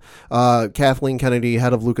to call it. Kathleen Kennedy,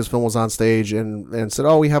 head of Lucasfilm, was on stage and said,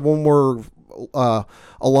 we have one more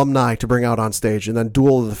alumni to bring out on stage. And then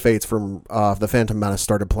Duel of the Fates from The Phantom Menace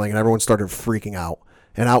started playing, and everyone started freaking out.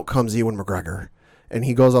 And out comes Ewan McGregor. And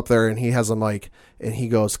he goes up there, and he has a mic, and he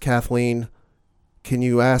goes, Kathleen, can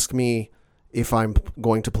you ask me if I'm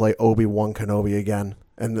going to play Obi-Wan Kenobi again?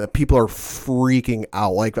 And the people are freaking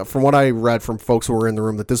out. Like, from what I read from folks who were in the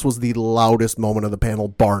room, that this was the loudest moment of the panel,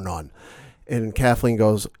 bar none. And Kathleen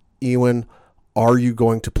goes, Ewan, are you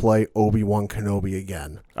going to play Obi-Wan Kenobi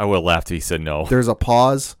again? I would have laughed if he said no. There's a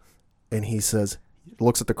pause, and he says,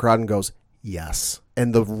 looks at the crowd and goes, yes.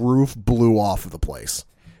 And the roof blew off of the place.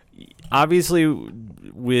 Obviously,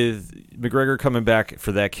 with McGregor coming back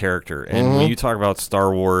for that character, and when you talk about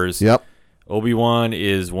Star Wars, Obi-Wan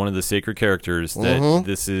is one of the sacred characters that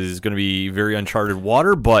this is going to be very uncharted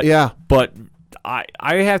water, but I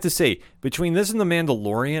have to say, between this and The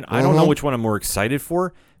Mandalorian, I don't know which one I'm more excited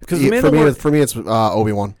for. Because for me, it's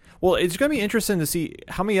Obi-Wan. Well, it's going to be interesting to see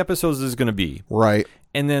how many episodes this is going to be. Right.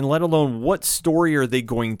 And then let alone what story are they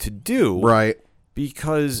going to do. Right.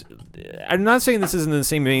 Because I'm not saying this isn't in the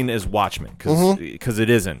same vein as Watchmen, because it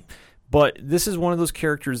isn't. But this is one of those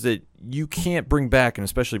characters that you can't bring back, and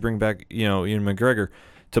especially bring back, Ian McGregor,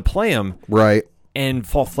 to play him. Right. And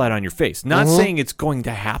fall flat on your face. Not saying it's going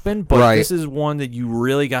to happen, but this is one that you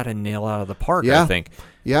really got to nail out of the park, I think.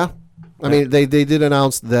 Yeah. I mean, they did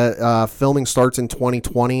announce that filming starts in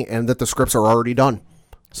 2020 and that the scripts are already done.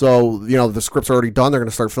 So, the scripts are already done. They're going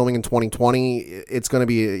to start filming in 2020. It's going to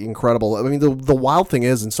be incredible. I mean, the wild thing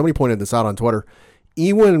is, and somebody pointed this out on Twitter,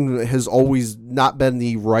 Ewan has always not been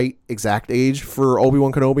the right exact age for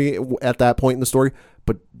Obi-Wan Kenobi at that point in the story,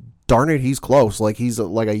 but darn it, he's close. Like, he's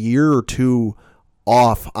like a year or two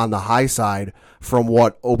off on the high side from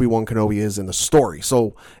what Obi-Wan Kenobi is in the story.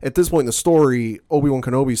 So at this point in the story, Obi-Wan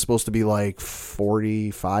Kenobi is supposed to be like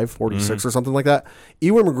 45, 46 or something like that.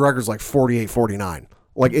 Ewan McGregor's like 48, 49.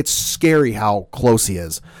 Like, it's scary how close he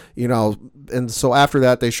is, and so after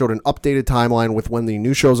that, they showed an updated timeline with when the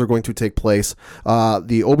new shows are going to take place.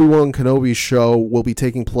 The Obi-Wan Kenobi show will be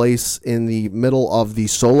taking place in the middle of the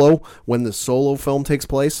Solo, when the Solo film takes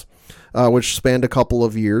place, which spanned a couple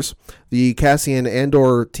of years. The Cassian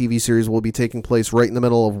Andor TV series will be taking place right in the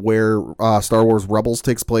middle of where Star Wars Rebels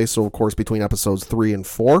takes place, so of course between episodes 3 and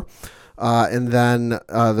 4. And then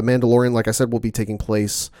The Mandalorian, like I said, will be taking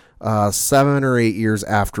place 7 or 8 years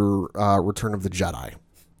after Return of the Jedi.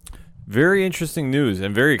 Very interesting news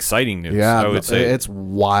and very exciting news. Yeah, I would say it's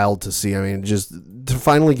wild to see. I mean, just to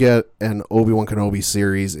finally get an Obi-Wan Kenobi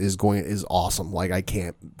series is awesome. Like, I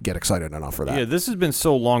can't get excited enough for that. Yeah, this has been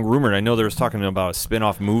so long rumored. I know there was talking about a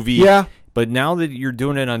spin-off movie. Yeah. But now that you're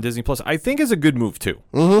doing it on Disney Plus, I think is a good move too.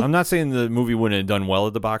 I'm not saying the movie wouldn't have done well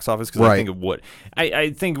at the box office, because I think it would.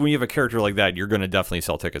 I think when you have a character like that, you're going to definitely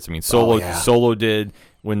sell tickets. I mean, Solo did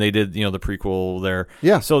when they did the prequel there.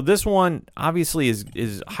 Yeah. So this one obviously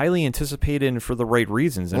is highly anticipated and for the right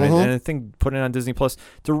reasons, and I think putting it on Disney Plus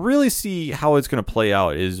to really see how it's going to play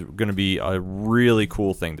out is going to be a really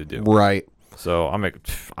cool thing to do. Right. So I'm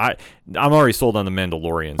already sold on The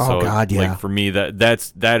Mandalorian. So God, yeah. Like, for me,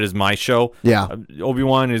 that is my show. Yeah.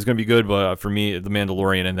 Obi-Wan is going to be good, but for me, The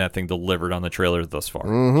Mandalorian and that thing delivered on the trailer thus far.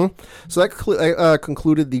 So that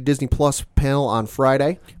concluded the Disney Plus panel on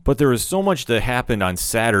Friday. But there was so much that happened on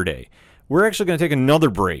Saturday. We're actually going to take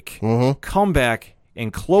another break, come back,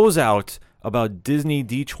 and close out about Disney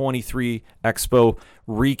D23 Expo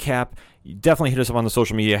recap. You definitely hit us up on the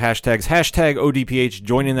social media hashtags, #ODPH,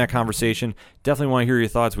 join in that conversation. Definitely want to hear your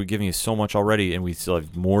thoughts. We've given you so much already, and we still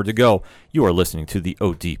have more to go. You are listening to the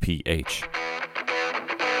ODPH.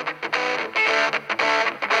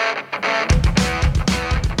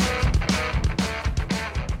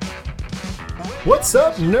 What's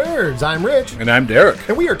up, nerds? I'm Rich. And I'm Derek.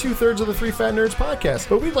 And we are 2/3 of the Three Fat Nerds podcast,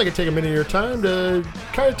 but we'd like to take a minute of your time to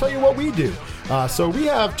kind of tell you what we do. So we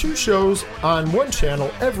have 2 shows on one channel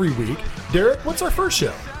every week. Derek, what's our first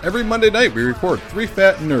show? Every Monday night, we record Three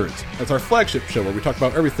Fat Nerds. That's our flagship show where we talk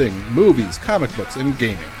about everything movies, comic books, and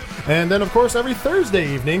gaming. And then, of course, every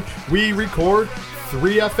Thursday evening, we record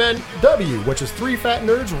 3FNW, which is Three Fat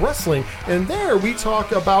Nerds Wrestling. And there we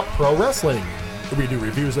talk about pro wrestling. We do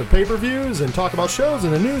reviews of pay-per-views and talk about shows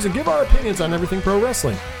and the news and give our opinions on everything pro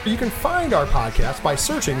wrestling. You can find our podcast by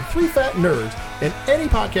searching 3 Fat Nerds in any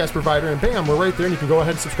podcast provider, and bam, we're right there, and you can go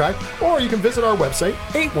ahead and subscribe. Or you can visit our website,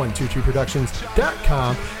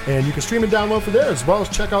 8122productions.com, and you can stream and download for there, as well as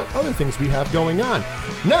check out other things we have going on.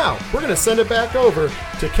 Now, we're going to send it back over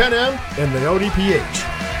to Ken M and the ODPH.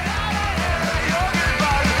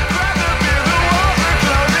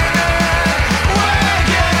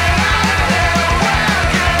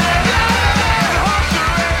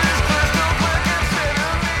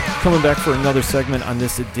 Coming back for another segment on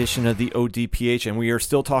this edition of the ODPH, and we are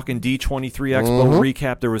still talking D23 Expo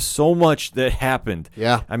recap. There was so much that happened.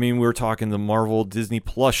 Yeah. I mean, we were talking the Marvel Disney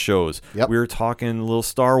Plus shows. Yep. We were talking little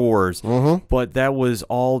Star Wars. But that was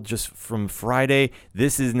all just from Friday.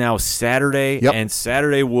 This is now Saturday, Yep. and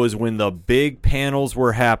Saturday was when the big panels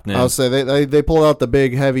were happening. I'll say they pulled out the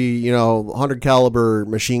big, heavy, 100 caliber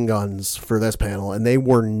machine guns for this panel, and they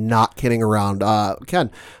were not kidding around.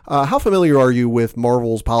 Ken, how familiar are you with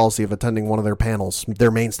Marvel's policy of attending one of their panels,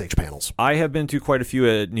 their main stage panels? I have been to quite a few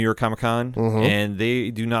at New York Comic Con, and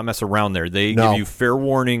they do not mess around there. They No. give you fair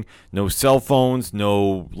warning, no cell phones,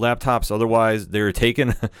 no laptops. Otherwise, they're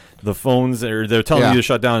taking the phones, or they're telling Yeah. you to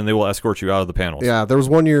shut down, and they will escort you out of the panels. Yeah, there was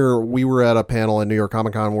one year we were at a panel in New York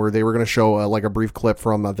Comic Con where they were going to show like a brief clip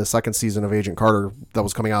from the second season of Agent Carter that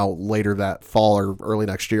was coming out later that fall or early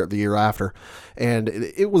next year, the year after. And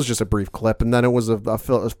it was just a brief clip, and then it was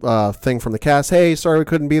a thing from the cast. Hey, sorry we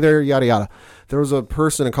couldn't be there, yada yada. There was a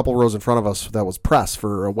person a couple rows in front of us that was press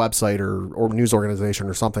for a website or news organization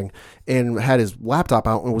or something, and had his laptop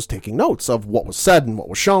out and was taking notes of what was said and what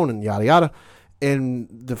was shown and yada yada. And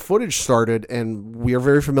the footage started, and we are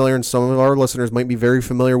very familiar, and some of our listeners might be very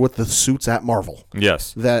familiar with the suits at Marvel.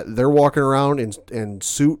 Yes. That they're walking around in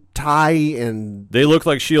suit, tie, and They look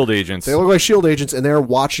like S.H.I.E.L.D. agents. they look like S.H.I.E.L.D. agents, and they're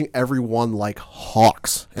watching everyone like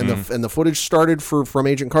hawks. And the footage started from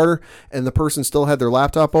Agent Carter, and the person still had their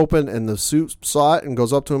laptop open, and the suit saw it and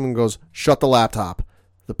goes up to him and goes, "Shut the laptop."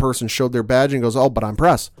 The person showed their badge and goes, "Oh, but I'm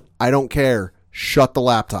press. I don't care. Shut the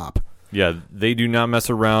laptop." Yeah, they do not mess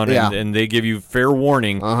around, Yeah. and they give you fair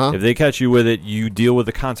warning. If they catch you with it, you deal with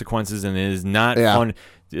the consequences, and it is not fun,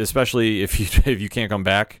 especially if you can't come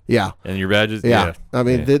back. Yeah. And your badges. Yeah. I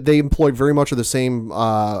mean, they employed very much of the same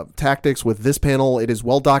tactics with this panel. It is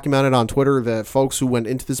well documented on Twitter that folks who went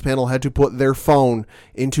into this panel had to put their phone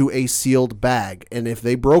into a sealed bag. And if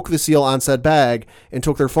they broke the seal on said bag and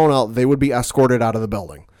took their phone out, they would be escorted out of the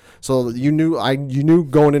building. So you knew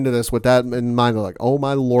going into this with that in mind, they're like, oh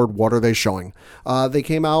my Lord, what are they showing? They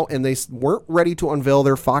came out and they weren't ready to unveil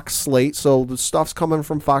their Fox slate. So the stuff's coming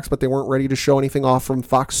from Fox, but they weren't ready to show anything off from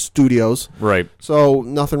Fox Studios. Right. So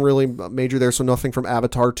nothing really major there. So nothing from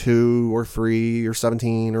Avatar 2 or 3 or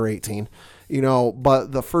 17 or 18.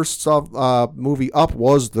 But the first movie up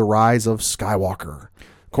was The Rise of Skywalker.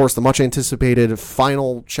 Of course, the much anticipated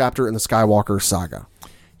final chapter in the Skywalker saga.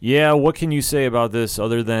 Yeah, what can you say about this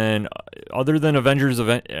other than Avengers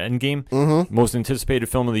Endgame? Most anticipated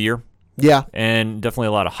film of the year. Yeah. And definitely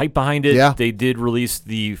a lot of hype behind it. Yeah. They did release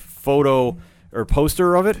the photo or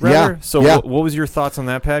poster of it, rather. Yeah. So Yeah. what was your thoughts on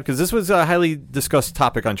that, Pat? Because this was a highly discussed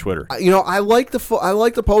topic on Twitter. I like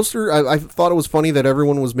the poster. I thought it was funny that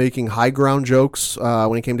everyone was making high ground jokes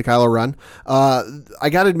when it came to Kylo Ren. I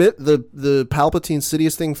gotta admit, the Palpatine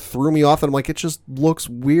Sidious thing threw me off, and I'm like, it just looks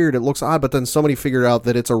weird. It looks odd. But then somebody figured out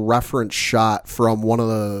that it's a reference shot from one of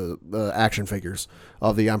the action figures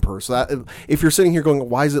of the Emperor. So that, if you're sitting here going,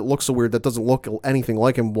 why does it look so weird? That doesn't look anything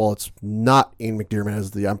like him. Well, it's not Ian McDiarmid as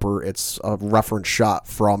the Emperor. It's a reference shot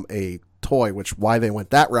from a toy, which why they went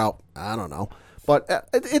that route, I don't know. But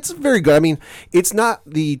it's very good. I mean, it's not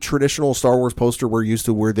the traditional Star Wars poster we're used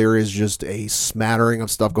to, where there is just a smattering of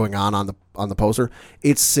stuff going on the poster.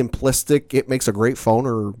 It's simplistic. It makes a great phone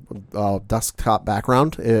or desktop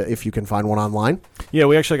background if you can find one online. Yeah,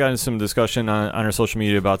 we actually got into some discussion on our social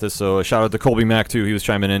media about this. So a shout out to Colby Mack too. He was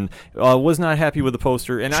chiming in. Was not happy with the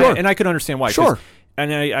poster, and Sure. I could understand why. Sure.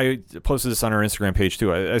 And I posted this on our Instagram page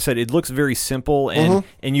too. I said it looks very simple, and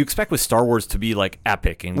you expect with Star Wars to be like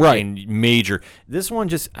epic and, Right. and major. This one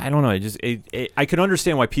just, I don't know. I could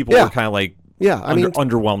understand why people Yeah. were kind of like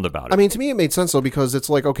underwhelmed about it. I mean, to me, it made sense though, because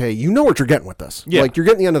it's like, okay, you know what you're getting with this. Yeah. Like, you're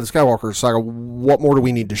getting the end of the Skywalker saga. What more do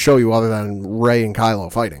we need to show you other than Rey and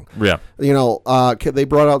Kylo fighting? Yeah. They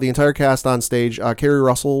brought out the entire cast on stage. Kerry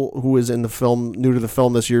Russell, who is in the film, new to the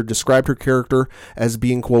film this year, described her character as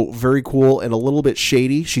being, quote, very cool and a little bit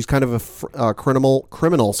shady. She's kind of a criminal,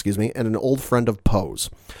 and an old friend of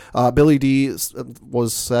Poe's. Billy D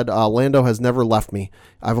said, Lando has never left me.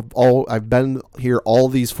 I've been here all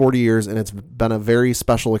these 40 years, and it's been a very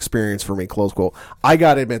special experience for me, close quote. I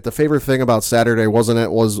got to admit, the favorite thing about Saturday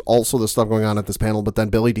was also the stuff going on at this panel, but then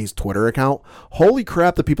Billy D's Twitter account. Holy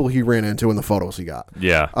crap, the people he ran into and the photos he got.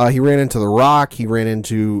 Yeah. He ran into The Rock. He ran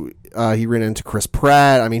into Chris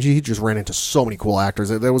Pratt. I mean, he just ran into so many cool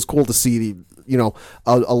actors. It was cool to see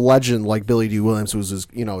a legend like Billy D. Williams, who's as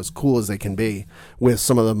cool as they can be, with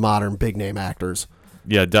some of the modern big name actors.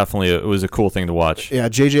 Yeah, definitely. It was a cool thing to watch. Yeah,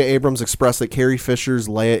 J.J. Abrams expressed that Carrie Fisher's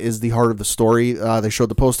Leia is the heart of the story. They showed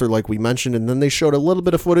the poster like we mentioned, and then they showed a little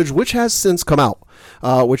bit of footage, which has since come out,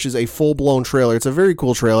 which is a full-blown trailer. It's a very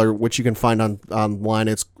cool trailer, which you can find online.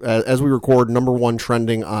 It's, as we record, #1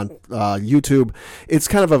 trending on YouTube. It's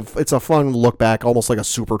kind of it's a fun look back, almost like a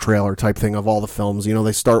super trailer type thing of all the films.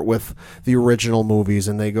 They start with the original movies,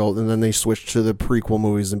 and then they switch to the prequel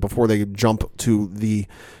movies, and before they jump to the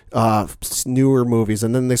newer movies,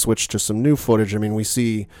 and then they switch to some new footage. I mean, we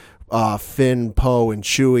see Finn, Poe, and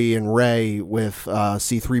Chewie and Rey with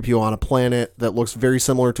C-3PO on a planet that looks very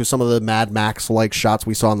similar to some of the Mad Max-like shots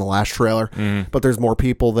we saw in the last trailer, but there's more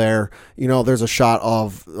people there. There's a shot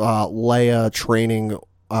of Leia training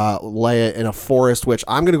Leia in a forest, which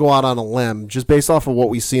I'm going to go out on a limb just based off of what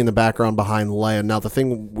we see in the background behind Leia. Now, the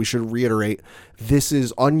thing we should reiterate, this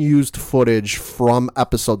is unused footage from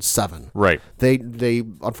episode 7. Right. They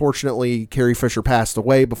unfortunately, Carrie Fisher passed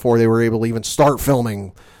away before they were able to even start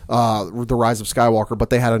filming The Rise of Skywalker, but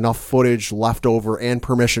they had enough footage left over and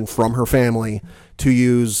permission from her family to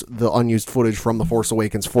use the unused footage from The Force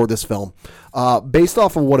Awakens for this film. Based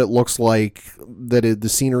off of what it looks like, the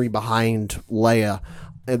scenery behind Leia,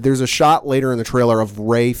 there's a shot later in the trailer of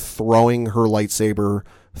Rey throwing her lightsaber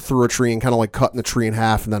through a tree and kind of like cutting the tree in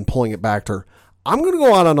half and then pulling it back to her. I'm going to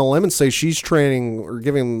go out on a limb and say she's training or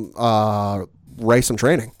giving Rey some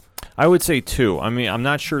training. I would say 2. I mean, I'm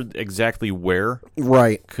not sure exactly where.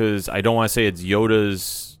 Right. Because I don't want to say it's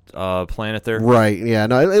Yoda's planet there. Right. Yeah.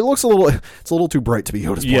 No, it looks it's a little too bright to be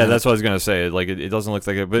Yoda's planet. Yeah, that's what I was going to say. Like, it doesn't look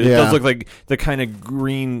like it, but it does look like the kind of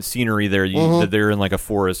green scenery there, that they're in like a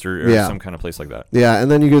forest or some kind of place like that. Yeah,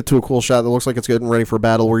 and then you get to a cool shot that looks like it's getting ready for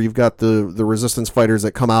battle where you've got the Resistance fighters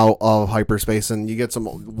that come out of hyperspace, and you get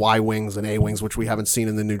some Y-Wings and A-Wings, which we haven't seen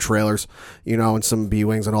in the new trailers, and some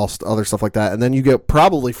B-Wings and all other stuff like that. And then you get,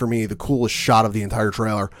 probably for me, the coolest shot of the entire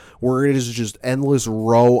trailer, where it is just endless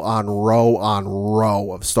row on row on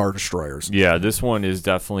row of Star Destroyers. Yeah, this one is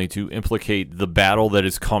definitely to implicate the battle that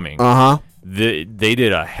is coming. They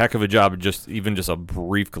did a heck of a job, just a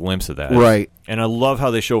brief glimpse of that. Right. And I love how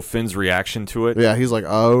they show Finn's reaction to it. Yeah, he's like,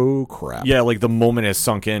 oh, crap. Yeah, like the moment has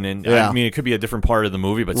sunk in. And I mean, it could be a different part of the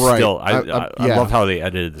movie, but still, I love how they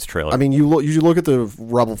edited this trailer. I mean, you look at the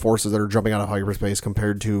Rebel forces that are jumping out of hyperspace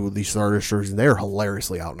compared to the Star Destroyers, and they're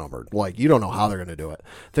hilariously outnumbered. Like, you don't know how they're going to do it.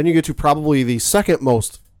 Then you get to probably the second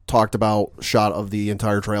most talked about shot of the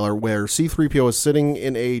entire trailer, where C-3PO is sitting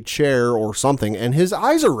in a chair or something, and his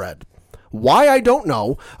eyes are red. Why, I don't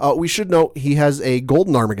know. We should note he has a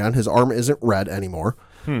golden arm again. His arm isn't red anymore.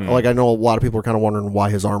 Like, I know a lot of people are kind of wondering why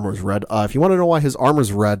his armor is red. If you want to know why his armor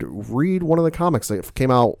is red, read one of the comics that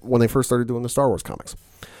came out when they first started doing the Star Wars comics.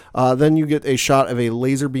 Then you get a shot of a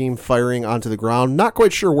laser beam firing onto the ground. Not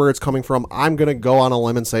quite sure where it's coming from. I'm going to go on a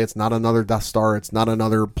limb and say it's not another Death Star. It's not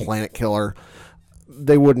another planet killer.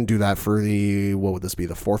 They wouldn't do that for what would this be,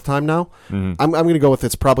 the 4th time now? I'm going to go with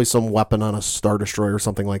it's probably some weapon on a Star Destroyer or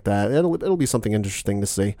something like that. It'll be something interesting to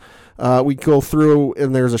see. We go through,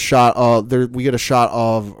 and there's a shot we get a shot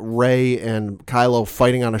of Rey and Kylo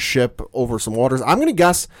fighting on a ship over some waters. I'm going to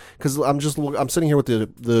guess, because I'm sitting here with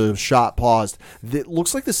the shot paused. It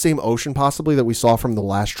looks like the same ocean possibly that we saw from the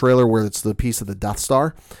last trailer, where it's the piece of the Death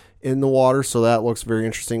Star in the water, so that looks very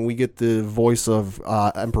interesting. We get the voice of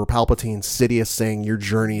Emperor Palpatine, Sidious, saying your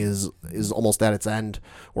journey is almost at its end,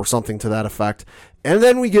 or something to that effect. And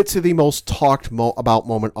then we get to the most talked about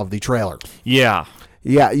moment of the trailer. Yeah,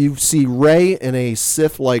 you see Rey in a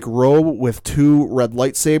Sith-like robe with 2 red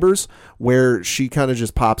lightsabers, where she kind of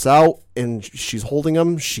just pops out, and she's holding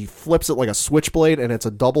them. She flips it like a switchblade, and it's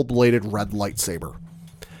a double-bladed red lightsaber.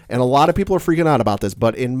 And a lot of people are freaking out about this,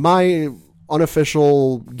 but in my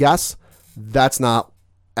unofficial guess, that's not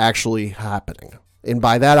actually happening. And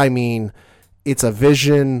by that I mean it's a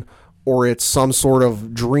vision, or it's some sort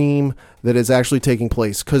of dream that is actually taking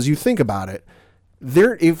place. Because you think about it,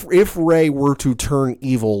 if Rey were to turn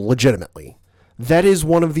evil legitimately, that is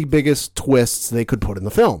one of the biggest twists they could put in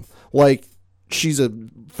the film. Like, she's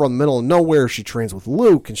from the middle of nowhere, she trains with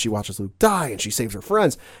Luke, and she watches Luke die, and she saves her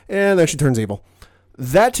friends, and then she turns evil.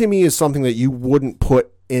 That to me is something that you wouldn't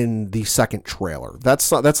put in the second trailer. That's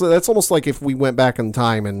almost like if we went back in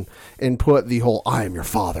time and put the whole "I am your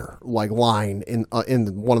father" like line in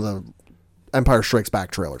one of the Empire Strikes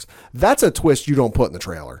Back trailers. That's a twist you don't put in the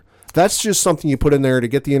trailer. That's just something you put in there to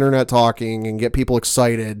get the internet talking and get people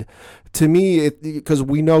excited. To me, because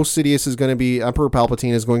we know Sidious is going to be, Emperor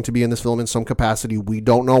Palpatine is going to be in this film in some capacity. We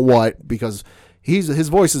don't know what, because his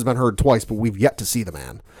voice has been heard twice, but we've yet to see the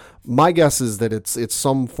man. My guess is that it's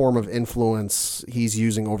some form of influence he's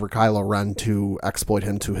using over Kylo Ren to exploit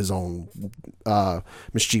him to his own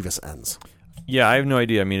mischievous ends. Yeah, I have no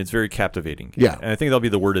idea. I mean, it's very captivating. Yeah. And I think that'll be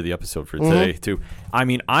the word of the episode for today, too. I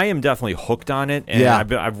mean, I am definitely hooked on it, and Yeah.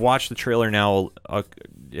 I've watched the trailer now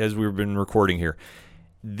as we've been recording here.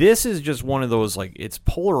 This is just one of those, like, it's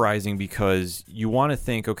polarizing because you want to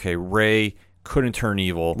think, okay, Rey couldn't turn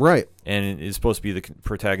evil. Right. And is supposed to be the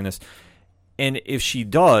protagonist. And if she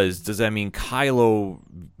does that mean Kylo,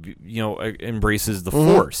 embraces the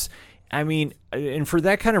Force? I mean, and for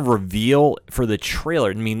that kind of reveal for the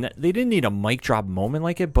trailer, I mean, they didn't need a mic drop moment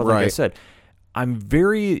like it, but like I Right. said, I'm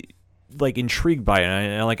very, like, intrigued by it.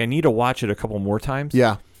 And I need to watch it a couple more times.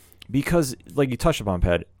 Yeah. Because, like you touched upon,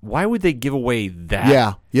 Pat, why would they give away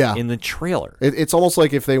that Yeah. in the trailer? It's almost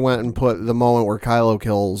like if they went and put the moment where Kylo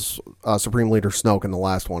kills Supreme Leader Snoke in the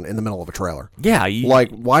last one in the middle of a trailer. Yeah.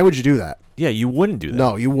 Why would you do that? Yeah, you wouldn't do that.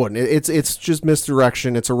 No, you wouldn't. It's just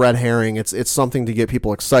misdirection. It's a red herring. It's something to get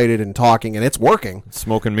people excited and talking, and it's working.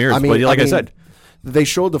 Smoke and mirrors. I mean, but like I said, they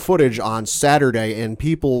showed the footage on Saturday, and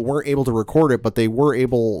people weren't able to record it, but they were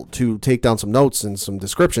able to take down some notes and some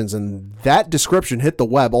descriptions, and that description hit the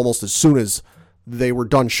web almost as soon as they were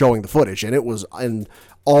done showing the footage, and it was, and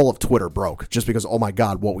all of Twitter broke just because, oh my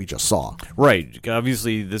God, what we just saw. right.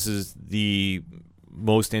 Obviously, this is the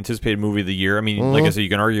most anticipated movie of the year. I mean, like I said, you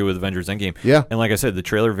can argue with Avengers Endgame. Yeah. And like I said, the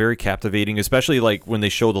trailer very captivating, especially like when they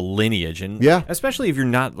show the lineage, and Yeah. especially if you're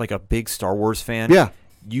not like a big Star Wars fan. Yeah.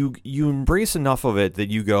 You embrace enough of it that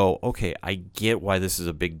you go, okay, I get why this is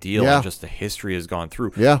a big deal, Yeah. and just the history has gone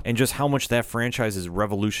through. Yeah. And just how much that franchise has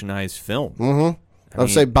revolutionized film. I would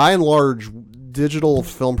say, by and large, digital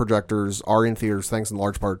film projectors are in theaters thanks in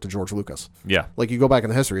large part to George Lucas. Yeah. Like, you go back in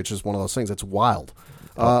the history, it's just one of those things. It's wild.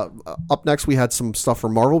 Up next, we had some stuff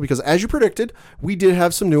from Marvel, because as you predicted, we did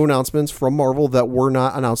have some new announcements from Marvel that were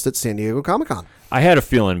not announced at San Diego Comic-Con. I had a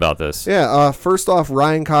feeling about this. Yeah, first off,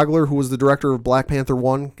 Ryan Coogler, who was the director of Black Panther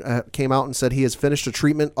 1, came out and said he has finished a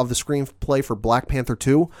treatment of the screenplay for Black Panther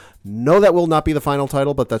 2. No, that will not be the final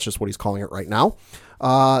title, but that's just what he's calling it right now.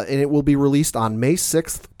 And it will be released on May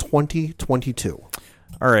 6th, 2022.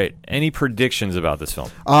 All right. Any predictions about this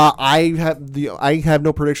film? I have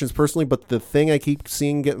no predictions personally, but the thing I keep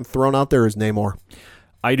seeing getting thrown out there is Namor.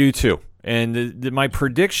 I do too. And my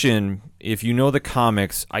prediction, if you know the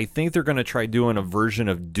comics, I think they're going to try doing a version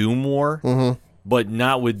of Doom War, but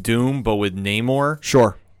not with Doom, but with Namor.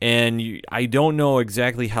 Sure. And I don't know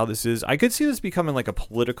exactly how this is. I could see this becoming like a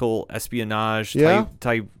political espionage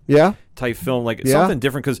type film, like something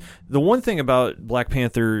different. Because the one thing about Black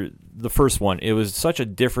Panther, the first one, it was such a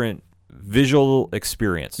different visual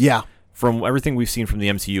experience. Yeah. From everything we've seen from the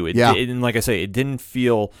MCU. And like I say, it didn't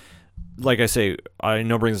feel, like I say, I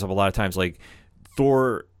know I bring this up a lot of times, like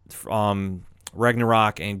Thor,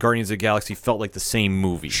 Ragnarok, and Guardians of the Galaxy felt like the same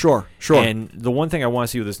movie. Sure. And the one thing I want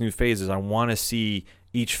to see with this new phase is I want to see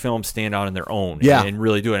each film stand out on their own and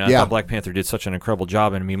really do it. And I thought Black Panther did such an incredible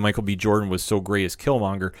job. And I mean, Michael B. Jordan was so great as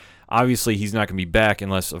Killmonger. Obviously, he's not going to be back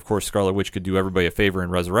unless, of course, Scarlet Witch could do everybody a favor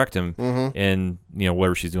and resurrect him. And,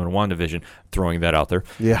 whatever she's doing in WandaVision, throwing that out there.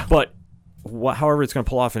 Yeah. But however it's going to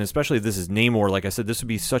pull off, and especially if this is Namor, like I said, this would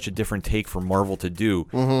be such a different take for Marvel to do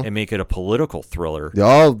and make it a political thriller.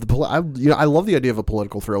 Oh, I love the idea of a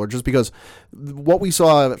political thriller, just because what we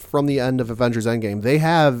saw from the end of Avengers Endgame, they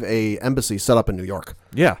have a embassy set up in New York.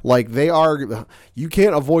 Yeah. Like, they are, you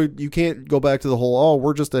can't go back to the whole,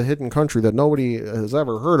 we're just a hidden country that nobody has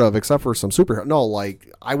ever heard of except for some superheroes. No,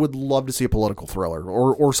 like, I would love to see a political thriller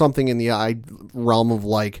or something in the realm of,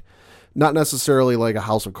 like, not necessarily like a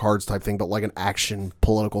House of Cards type thing, but like an action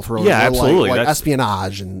political thriller. Yeah, absolutely. Like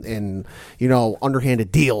espionage and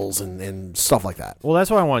underhanded deals and stuff like that. Well,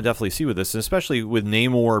 that's what I want to definitely see with this, and especially with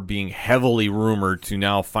Namor being heavily rumored to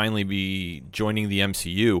now finally be joining the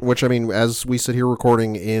MCU. Which, I mean, as we sit here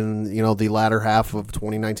recording in the latter half of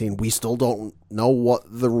 2019, we still don't know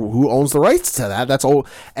who owns the rights to that. That's all.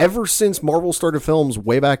 Ever since Marvel started films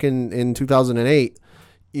way back in 2008.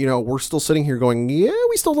 We're still sitting here going, we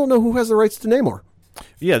still don't know who has the rights to Namor.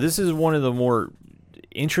 Yeah, this is one of the more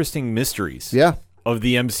interesting mysteries of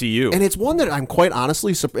the MCU. And it's one that I'm quite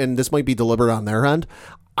honestly, and this might be deliberate on their end,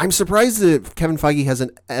 I'm surprised that Kevin Feige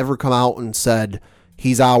hasn't ever come out and said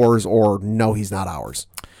he's ours or no, he's not ours.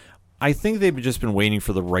 I think they've just been waiting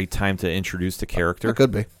for the right time to introduce the character. It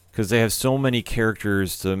could be. because they have so many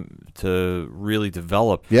characters to really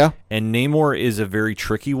develop. Yeah. And Namor is a very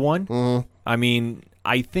tricky one. Mm-hmm. I mean,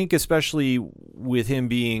 I think especially with him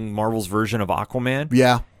being Marvel's version of Aquaman,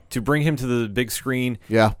 Yeah. to bring him to the big screen,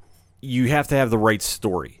 Yeah. you have to have the right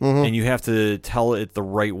story, and you have to tell it the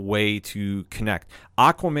right way to connect.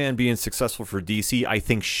 Aquaman being successful for DC, I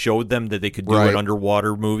think, showed them that they could do Right. an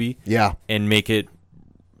underwater movie Yeah. and make it,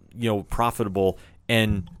 profitable,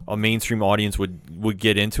 and a mainstream audience would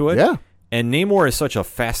get into it. Yeah. And Namor is such a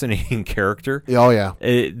fascinating character Oh, yeah.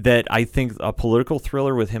 that I think a political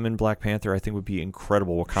thriller with him and Black Panther, I think, would be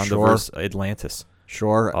incredible. Wakanda Sure. versus Atlantis.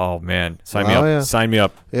 Sure. Oh man, sign me up! Yeah. Sign me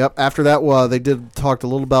up. Yep. After that, they did talked a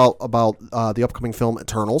little about the upcoming film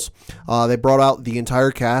Eternals. They brought out the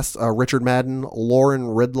entire cast: Richard Madden, Lauren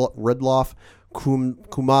Ridloff,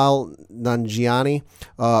 Kumail Nanjiani,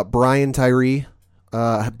 Brian Tyree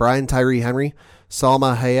Henry,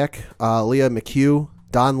 Salma Hayek, Leah McHugh,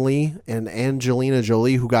 Don Lee, and Angelina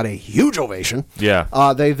Jolie, who got a huge ovation.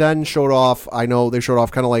 Yeah. They then showed off. I know they showed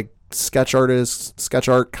off kind of like sketch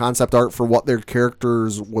art, concept art for what their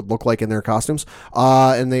characters would look like in their costumes.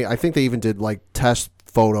 And I think they even did like test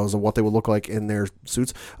photos of what they would look like in their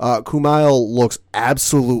suits. Kumail looks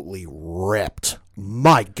absolutely ripped.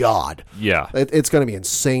 My God. Yeah. It's going to be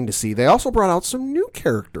insane to see. They also brought out some new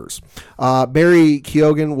characters. Barry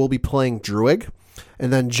Keoghan will be playing Druig,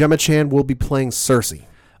 and then Gemma Chan will be playing Cersei.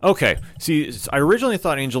 Okay. See, I originally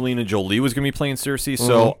thought Angelina Jolie was going to be playing Cersei,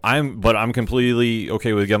 so I'm completely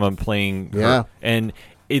okay with Gemma playing her. Yeah. And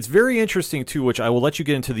it's very interesting too, which I will let you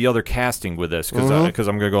get into the other casting with this because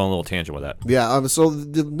I'm going to go on a little tangent with that. Yeah, so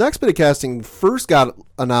the next bit of casting first got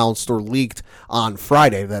announced or leaked on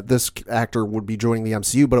Friday that this actor would be joining the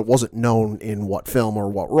MCU, but it wasn't known in what film or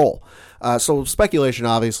what role. So speculation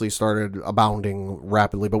obviously started abounding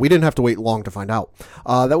rapidly, but we didn't have to wait long to find out.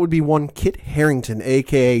 That would be one Kit Harington,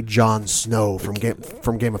 a.k.a. Jon Snow from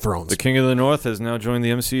Game of Thrones. The King of the North has now joined the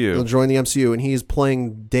He'll MCU. join the MCU, and he's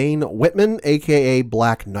playing Dane Whitman, a.k.a.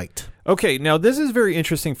 Black Knight. Okay, now this is very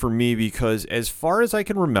interesting for me because as far as I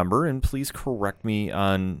can remember, and please correct me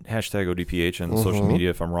on #ODPH and social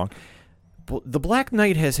media if I'm wrong, the Black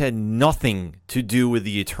Knight has had nothing to do with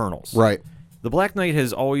the Eternals. Right. The Black Knight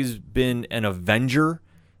has always been an Avenger,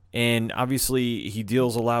 and obviously he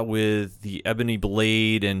deals a lot with the Ebony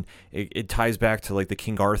Blade, and it ties back to like the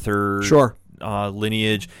King Arthur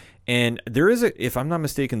lineage. And there is if I'm not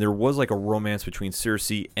mistaken, there was like a romance between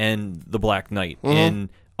Cersei and the Black Knight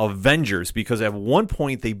in Avengers, because at one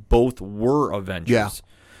point they both were Avengers.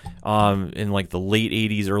 In like the late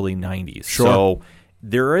 80s, early 90s. Sure. So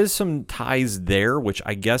there is some ties there, which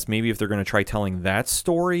I guess maybe if they're going to try telling that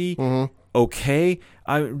story, okay.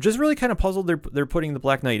 I'm just really kind of puzzled they're putting the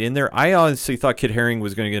Black Knight in there. I honestly thought Kit Harington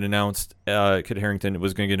was going to get announced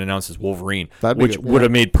as Wolverine, which would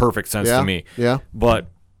have made perfect sense to me. Yeah. But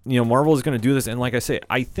Marvel is going to do this, and like I say,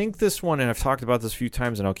 I think this one, and I've talked about this a few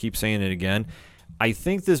times, and I'll keep saying it again, I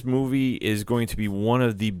think this movie is going to be one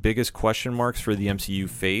of the biggest question marks for the MCU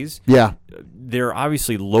phase. Yeah. They're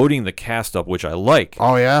obviously loading the cast up, which I like.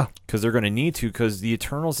 Oh, yeah. Because they're going to need to, because the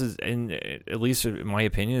Eternals is, at least in my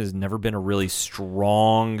opinion, has never been a really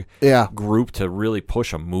strong group to really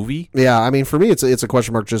push a movie. Yeah, I mean, for me, it's a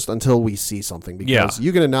question mark just until we see something, because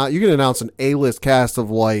you can announce an A-list cast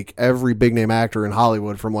of like every big name actor in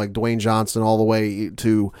Hollywood, from like Dwayne Johnson all the way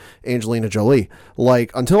to Angelina Jolie.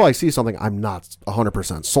 Like, until I see something, I'm not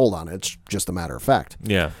 100% sold on it. It's just a matter of fact.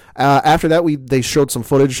 Yeah. After that, they showed some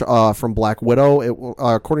footage from Black Widow.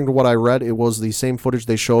 According to what I read, it was the same footage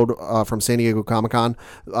they showed from San Diego Comic-Con,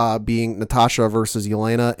 being Natasha versus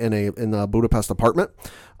Yelena in a Budapest apartment.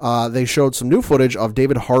 They showed some new footage of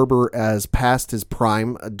David Harbour as past his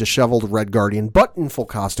prime, a disheveled Red Guardian, but in full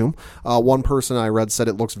costume. One person I read said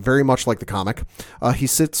it looks very much like the comic. He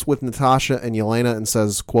sits with Natasha and Yelena and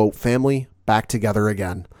says, quote, "Family, back together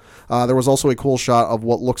again." There was also a cool shot of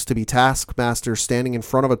what looks to be Taskmaster standing in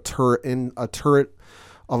front of a turret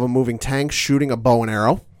of a moving tank, shooting a bow and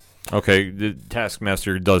arrow. Okay, the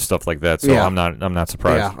Taskmaster does stuff like that, so I'm not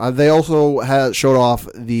surprised. Yeah, they also showed off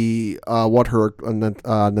the what her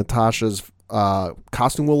Natasha's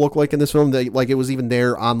costume will look like in this film. Like, it was even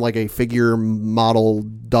there on like a figure model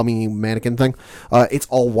dummy mannequin thing. It's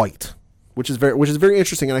all white, which is very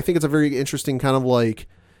interesting, and I think it's a very interesting kind of like,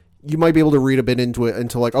 you might be able to read a bit into it,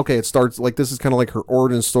 into like, okay, it starts like, this is kind of like her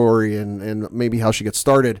origin story and maybe how she gets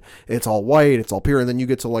started. It's all white, it's all pure, and then you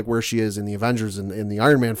get to like where she is in the Avengers and in the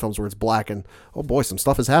Iron Man films, where it's black, and oh boy, some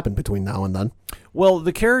stuff has happened between now and then. Well,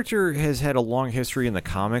 the character has had a long history in the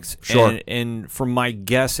comics. Sure. And from my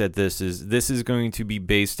guess at this is going to be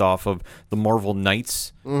based off of the Marvel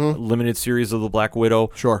Knights limited series of the Black Widow.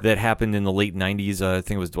 Sure. That happened in the late 90s. I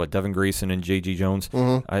think it was, Devin Grayson and J.G. Jones.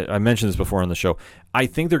 I mentioned this before on the show. I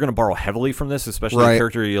think they're going to borrow heavily from this, especially the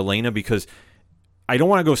character Yelena, because I don't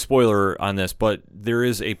want to go spoiler on this, but there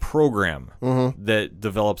is a program that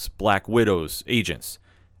develops Black Widow's agents.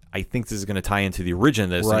 I think this is going to tie into the origin of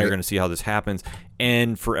this, and you're going to see how this happens.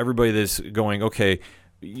 And for everybody that's going, okay,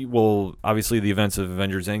 well, obviously the events of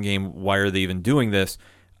Avengers Endgame, why are they even doing this?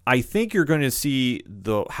 I think you're going to see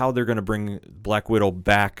how they're going to bring Black Widow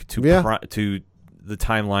back to the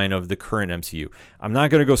timeline of the current MCU. I'm not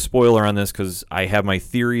going to go spoiler on this because I have my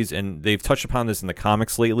theories, and they've touched upon this in the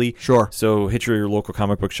comics lately. Sure. So hit your local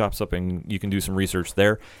comic book shops up, and you can do some research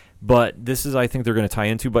there. But this is, I think, they're going to tie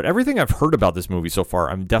into. But everything I've heard about this movie so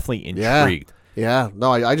far, I'm definitely intrigued. Yeah.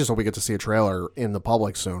 No, I just hope we get to see a trailer in the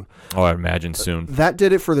public soon. Oh, I imagine soon. That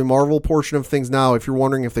did it for the Marvel portion of things. Now, if you're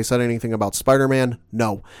wondering if they said anything about Spider-Man,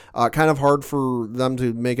 no. Kind of hard for them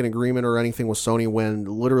to make an agreement or anything with Sony when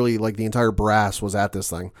literally like the entire brass was at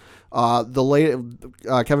this thing.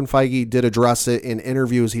 Kevin Feige did address it in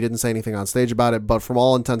interviews. He didn't say anything on stage about it, but from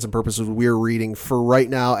all intents and purposes, we're reading for right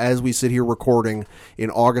now, as we sit here recording in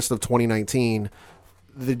August of 2019,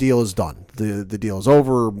 the deal is done. The deal is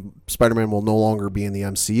over. Spider-Man will no longer be in the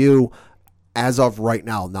MCU as of right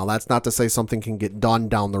now. Now, that's not to say something can get done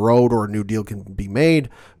down the road or a new deal can be made,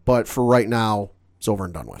 but for right now, it's over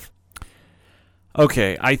and done with.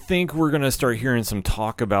 Okay, I think we're going to start hearing some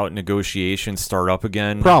talk about negotiations start up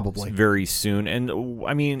again. Probably. Very soon. And,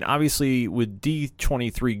 I mean, obviously, with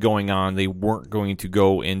D23 going on, they weren't going to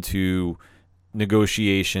go into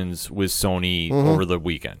negotiations with Sony over the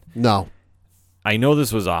weekend. No. I know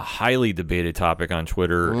this was a highly debated topic on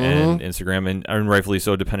Twitter and Instagram, and rightfully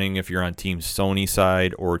so, depending if you're on Team Sony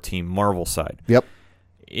side or Team Marvel side. Yep.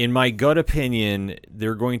 In my gut opinion,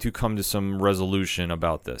 they're going to come to some resolution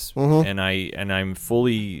about this, and I'm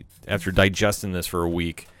fully, after digesting this for a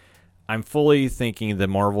week, I'm fully thinking that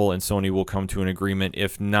Marvel and Sony will come to an agreement,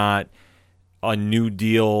 if not a new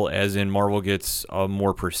deal, as in Marvel gets a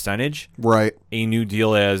more percentage, right? A new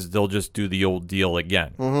deal as they'll just do the old deal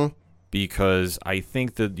again, because I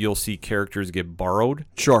think that you'll see characters get borrowed,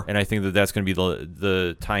 sure, and I think that that's going to be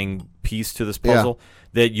the tying piece to this puzzle,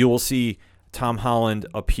 that you will see Tom Holland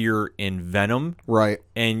appear in Venom. Right.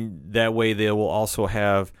 And that way they will also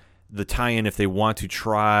have the tie-in if they want to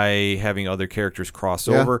try having other characters cross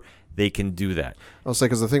over. They can do that. I'll say,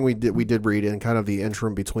 because the thing we did read in kind of the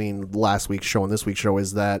interim between last week's show and this week's show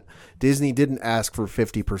is that Disney didn't ask for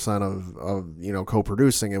 50% of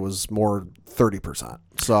co-producing. It was more 30%.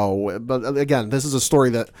 So, but again, this is a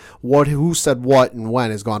story that who said what and when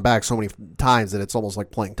has gone back so many times that it's almost like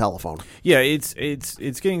playing telephone. Yeah, it's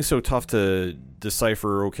getting so tough to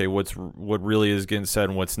decipher. Okay, what really is getting said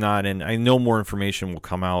and what's not, and I know more information will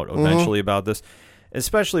come out eventually about this,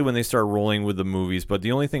 especially when they start rolling with the movies. But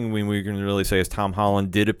the only thing we can really say is Tom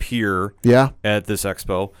Holland did appear at this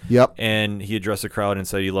expo. Yep. And he addressed the crowd and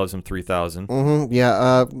said he loves him 3,000.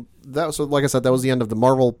 Yeah. That was, like I said, that was the end of the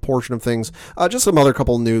Marvel portion of things. Just some other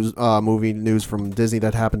couple news, movie news from Disney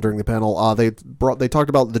that happened during the panel. They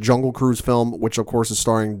talked about the Jungle Cruise film, which of course is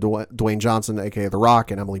starring Dwayne Johnson, aka The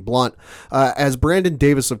Rock, and Emily Blunt. As Brandon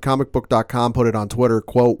Davis of comicbook.com put it on Twitter,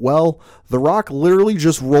 quote, "Well, The Rock literally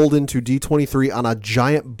just rolled into D23 on a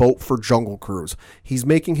giant boat for Jungle Cruise. He's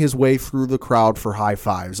making his way through the crowd for high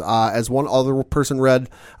fives." As one other person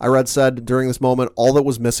said during this moment, all that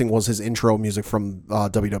was missing was his intro music from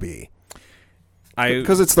WWE.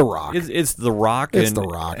 Because it's The Rock. It's The Rock. It's The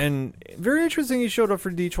Rock. And very interesting he showed up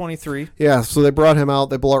for D23. Yeah, so they brought him out.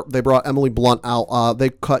 They brought Emily Blunt out. They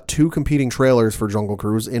cut two competing trailers for Jungle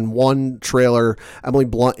Cruise. In one trailer, Emily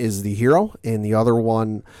Blunt is the hero. In the other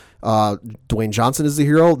one, Dwayne Johnson is the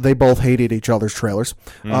hero. They both hated each other's trailers.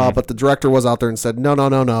 But the director was out there and said,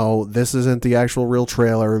 no, this isn't the actual real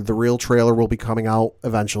trailer. The real trailer will be coming out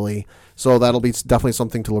eventually. So that'll be definitely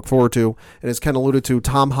something to look forward to. And as Ken alluded to,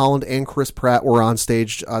 Tom Holland and Chris Pratt were on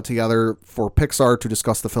stage together for Pixar to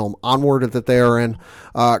discuss the film Onward that they are in.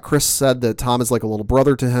 Chris said that Tom is like a little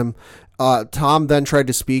brother to him. Tom then tried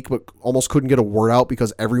to speak, but almost couldn't get a word out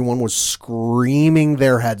because everyone was screaming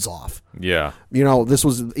their heads off. Yeah. This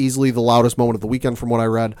was easily the loudest moment of the weekend from what I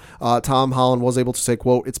read. Tom Holland was able to say,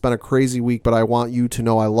 quote, "It's been a crazy week, but I want you to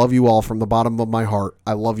know I love you all from the bottom of my heart.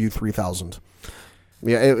 I love you 3,000.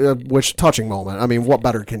 Yeah, which touching moment. I mean, what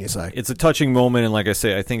better can you say? It's a touching moment, and like I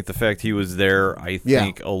say, I think the fact he was there, I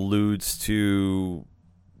think, alludes to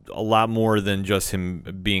a lot more than just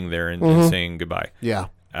him being there and saying goodbye. Yeah.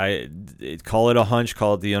 Call it a hunch,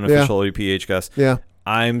 call it the unofficial ODPH guess. Yeah.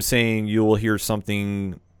 I'm saying you will hear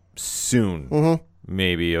something soon,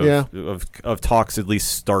 maybe, of talks at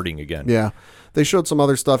least starting again. Yeah. They showed some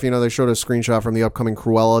other stuff. They showed a screenshot from the upcoming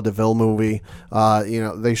Cruella de Vil movie.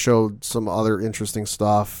 They showed some other interesting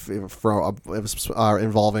stuff involving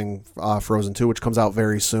Frozen 2, which comes out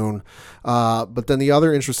very soon. But then the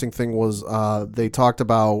other interesting thing was they talked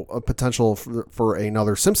about a potential for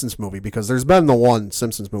another Simpsons movie, because there's been the one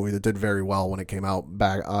Simpsons movie that did very well when it came out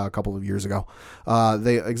back a couple of years ago.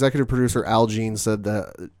 The executive producer Al Jean said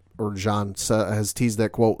that, or John has teased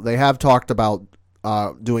that, quote, they have talked about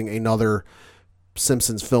doing another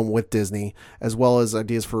Simpsons film with Disney, as well as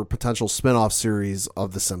ideas for a potential spin-off series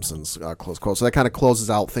of The Simpsons, close quote. So that kind of closes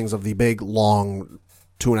out things of the big, long,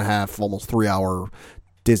 2.5, almost 3-hour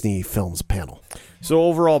Disney films panel. So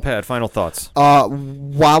overall, Pat, final thoughts?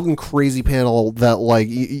 Wild and crazy panel that, like,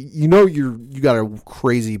 you got a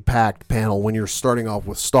crazy packed panel when you're starting off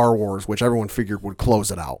with Star Wars, which everyone figured would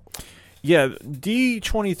close it out. Yeah,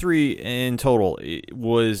 D23 in total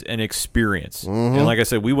was an experience. And like I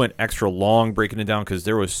said, we went extra long breaking it down because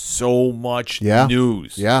there was so much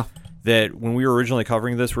news that when we were originally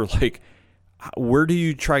covering this, we're like, where do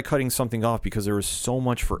you try cutting something off? Because there was so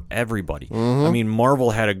much for everybody. I mean,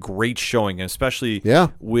 Marvel had a great showing, especially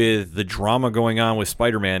with the drama going on with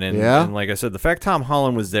Spider-Man. And like I said, the fact Tom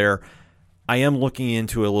Holland was there, I am looking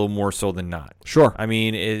into it a little more so than not. Sure. I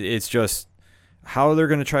mean, it's just... how they're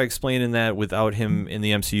going to try explaining that without him in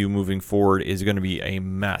the MCU moving forward is going to be a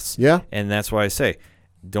mess. Yeah. And that's why I say,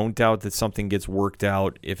 don't doubt that something gets worked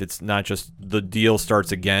out if it's not just the deal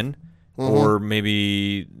starts again, or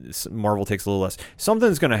maybe Marvel takes a little less.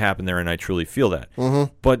 Something's going to happen there, and I truly feel that.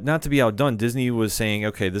 But not to be outdone, Disney was saying,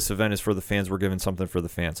 okay, this event is for the fans. We're giving something for the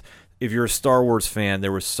fans. If you're a Star Wars fan,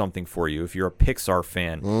 there was something for you. If you're a Pixar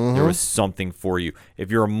fan, there was something for you.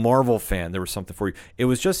 If you're a Marvel fan, there was something for you. It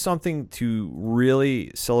was just something to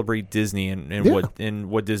really celebrate Disney and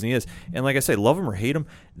what Disney is. And like I say, love them or hate them,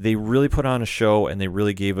 they really put on a show, and they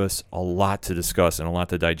really gave us a lot to discuss and a lot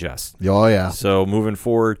to digest. Oh, yeah. So moving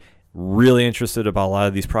forward, really interested about a lot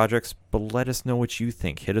of these projects, but let us know what you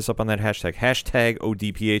think. Hit us up on that hashtag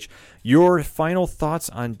ODPH. Your final thoughts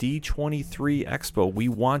on D23 Expo. We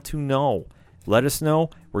want to know. Let us know.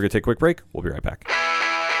 We're going to take a quick break. We'll be right back.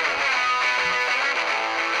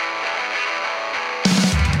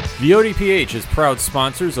 The ODPH is proud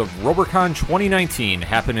sponsors of RoberCon 2019,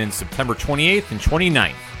 happening September 28th and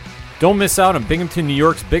 29th. Don't miss out on Binghamton, New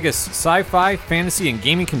York's biggest sci-fi, fantasy, and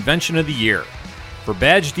gaming convention of the year. For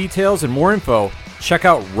badge details and more info, check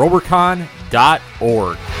out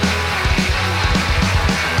robercon.org.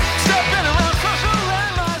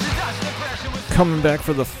 Coming back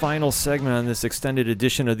for the final segment on this extended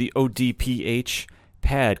edition of the ODPH.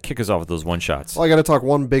 Pad, kick us off with those one-shots. Well, I got to talk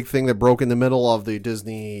one big thing that broke in the middle of the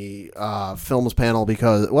Disney films panel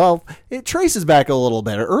because, well, it traces back a little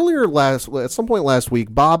bit. At some point last week,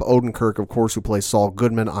 Bob Odenkirk, of course, who plays Saul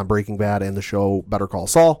Goodman on Breaking Bad and the show Better Call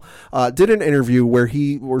Saul, did an interview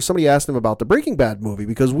where somebody asked him about the Breaking Bad movie,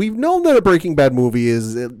 because we've known that a Breaking Bad movie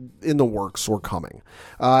is in the works or coming.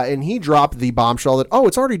 And he dropped the bombshell that,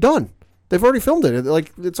 it's already done. They've already filmed it.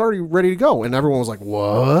 It's already ready to go. And everyone was like,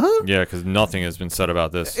 what? Yeah, because nothing has been said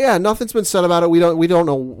about this. Yeah, nothing's been said about it. We don't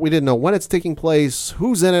know. We didn't know when it's taking place,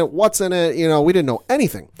 who's in it, what's in it. We didn't know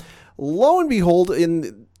anything. Lo and behold,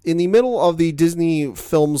 in the middle of the Disney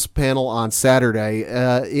Films panel on Saturday,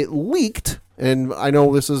 it leaked. And I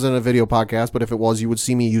know this isn't a video podcast, but if it was, you would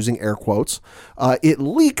see me using air quotes. It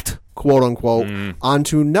leaked, quote unquote,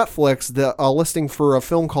 onto Netflix, a listing for a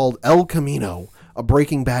film called El Camino, a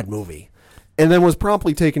Breaking Bad movie. And then was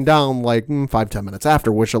promptly taken down like 5-10 minutes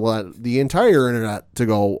after, which allowed the entire internet to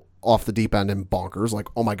go off the deep end and bonkers. Like,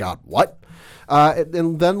 oh my God, what?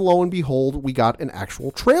 And then lo and behold, we got an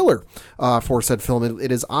actual trailer for said film.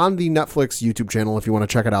 It is on the Netflix YouTube channel if you want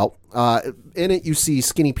to check it out. In it, you see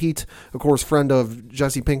Skinny Pete, of course, friend of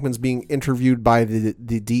Jesse Pinkman's, being interviewed by the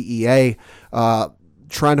DEA,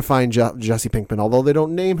 trying to find Jesse Pinkman, although they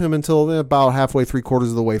don't name him until about halfway, 3/4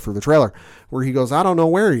 of the way through the trailer, where he goes, I don't know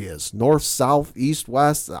where he is. North, south, east,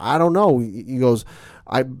 west, I don't know. He goes,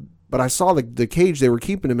 but I saw the cage they were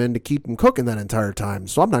keeping him in to keep him cooking that entire time,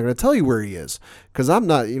 so I'm not going to tell you where he is, because I'm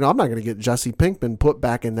not going to get Jesse Pinkman put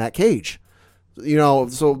back in that cage.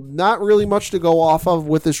 So not really much to go off of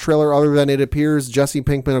with this trailer, other than it appears Jesse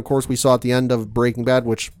Pinkman, of course, we saw at the end of Breaking Bad,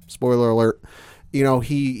 which, spoiler alert,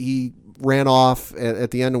 he ran off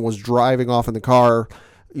at the end and was driving off in the car,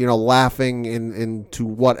 laughing, and to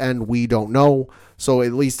what end we don't know. So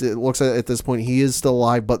at least it looks at this point he is still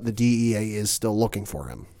alive, but the DEA is still looking for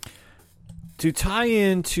him. To tie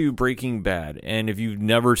into Breaking Bad, and if you've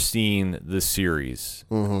never seen the series,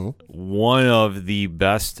 one of the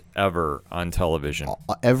best ever on television.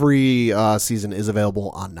 Every season is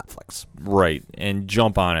available on Netflix. Right, and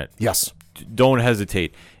jump on it. Yes. Don't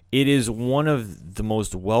hesitate. It is one of the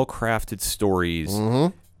most well-crafted stories,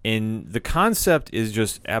 and the concept is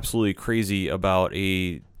just absolutely crazy about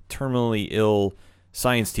a terminally ill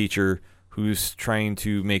science teacher who's trying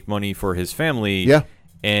to make money for his family. Yeah.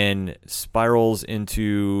 And spirals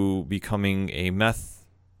into becoming a meth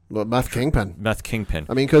kingpin. Meth kingpin.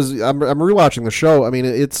 I mean, because I'm rewatching the show. I mean,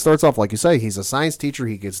 it starts off like you say. He's a science teacher.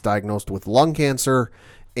 He gets diagnosed with lung cancer,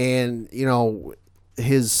 and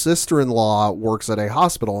his sister-in-law works at a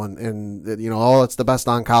hospital, and it's the best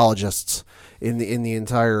oncologists in the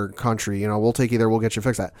entire country. We'll take you there. We'll get you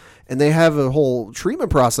fixed that. And they have a whole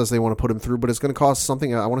treatment process they want to put him through, but it's going to cost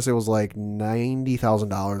something. I want to say it was like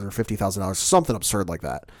 $90,000 or $50,000, something absurd like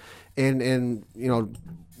that. And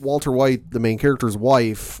Walter White, the main character's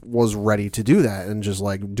wife, was ready to do that and just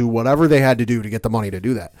like do whatever they had to do to get the money to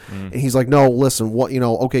do that. And he's like, no, listen,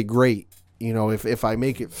 okay, great. If I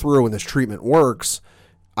make it through and this treatment works,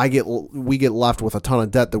 we get left with a ton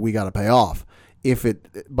of debt that we got to pay off.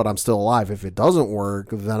 But I'm still alive. If it doesn't work,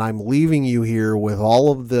 then I'm leaving you here with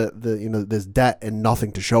all of this debt and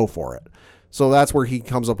nothing to show for it. So that's where he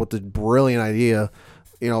comes up with the brilliant idea,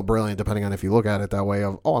 brilliant depending on if you look at it that way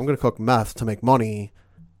of, I'm going to cook meth to make money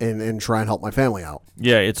and try and help my family out.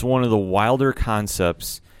 Yeah, it's one of the wilder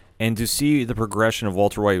concepts, and to see the progression of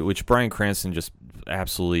Walter White, which Bryan Cranston just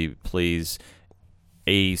absolutely plays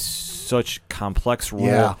such complex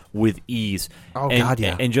role with ease.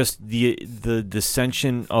 And just the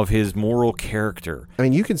dissension of his moral character. I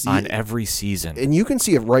mean, you can see on every season, and you can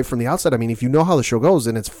see it right from the outset. I mean, if you know how the show goes,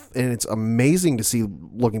 and it's amazing to see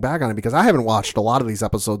looking back on it, because I haven't watched a lot of these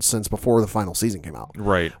episodes since before the final season came out.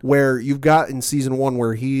 Right, where you've got in season 1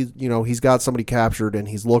 where he's got somebody captured and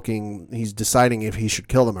he's deciding if he should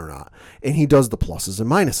kill them or not, and he does the pluses and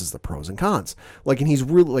minuses, the pros and cons, and he's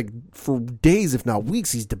really for days, if not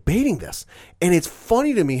weeks, he's debating this. And it's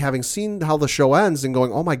funny to me, having seen how the show ends and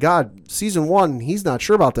going, oh my God, season 1, he's not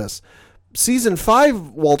sure about this. Season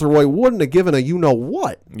 5, Walter White wouldn't have given a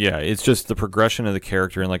what. Yeah, it's just the progression of the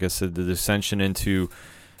character, and like I said, the dissension into,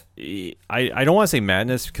 I don't want to say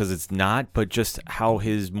madness because it's not, but just how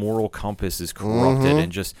his moral compass is corrupted,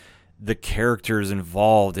 and just the characters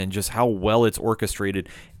involved, and just how well it's orchestrated.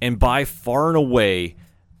 And by far and away,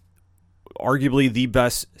 arguably the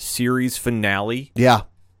best series finale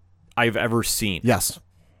I've ever seen. Yes.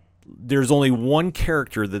 There's only one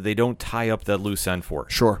character that they don't tie up that loose end for.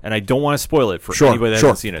 Sure. And I don't want to spoil it for anybody that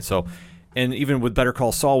hasn't seen it. So, and even with Better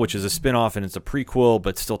Call Saul, which is a spinoff and it's a prequel,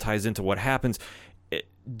 but still ties into what happens,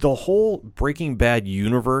 the whole Breaking Bad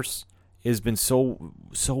universe has been so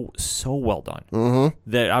well done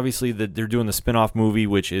that obviously that they're doing the spinoff movie,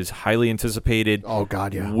 which is highly anticipated. Oh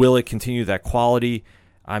God, yeah. Will it continue that quality?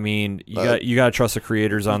 I mean, you got to trust the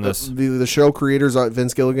creators on this. The show creators,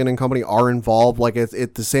 Vince Gilligan and company, are involved. Like it's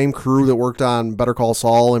the same crew that worked on Better Call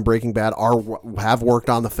Saul and Breaking Bad have worked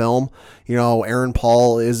on the film. Aaron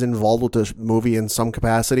Paul is involved with the movie in some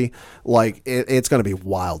capacity. Like it's going to be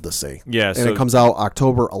wild to see. Yeah, and it comes out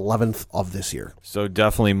October 11th of this year. So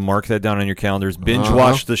definitely mark that down on your calendars. Binge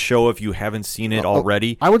watch the show if you haven't seen it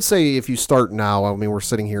already. I would say if you start now. I mean, we're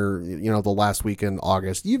sitting here, the last week in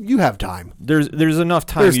August. You have time. There's enough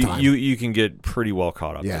time. You can get pretty well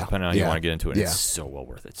caught up, depending on how you want to get into it. It's so well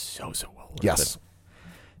worth it. So well worth it. Yes.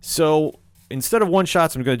 So instead of one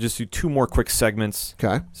shots, I'm going to just do 2 more quick segments.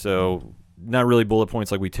 Okay. So not really bullet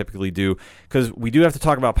points like we typically do, because we do have to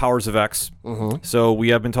talk about Powers of X. So we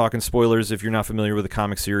have been talking spoilers if you're not familiar with the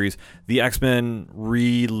comic series. The X-Men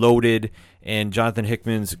Reloaded and Jonathan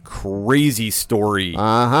Hickman's crazy story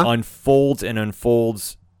unfolds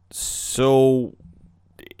so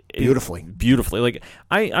beautifully. Like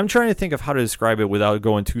I'm trying to think of how to describe it without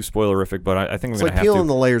going too spoilerific, but I think I'm going to have to. It's like peeling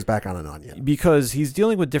the layers back on an onion, because he's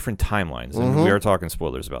dealing with different timelines, and we are talking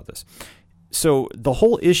spoilers about this. So the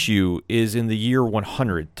whole issue is in the year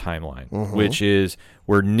 100 timeline, which is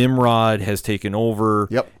where Nimrod has taken over,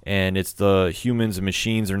 and it's the humans and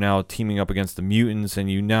machines are now teaming up against the mutants,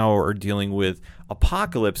 and you now are dealing with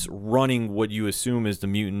Apocalypse running what you assume is the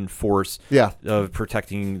mutant force of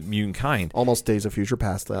protecting mutant kind. Almost Days of Future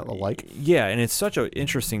Past that alike. Yeah, and it's such an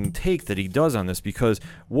interesting take that he does on this, because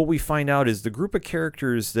what we find out is the group of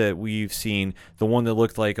characters that we've seen, the one that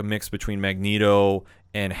looked like a mix between Magneto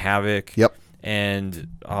and Havoc. And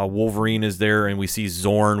Wolverine is there, and we see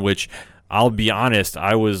Zorn, which I'll be honest,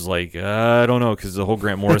 I was like, I don't know, because the whole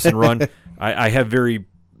Grant Morrison run, I have very,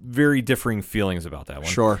 very differing feelings about that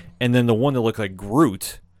one. Sure. And then the one that looked like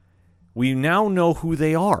Groot, we now know who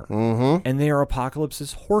they are, and they are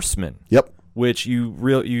Apocalypse's horsemen. Yep. Which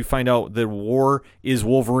you find out that War is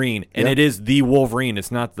Wolverine, and it is the Wolverine.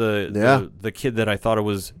 It's not the kid that I thought it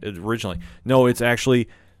was originally. No, it's actually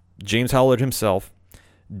James Howlett himself.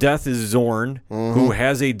 Death is Zorn, who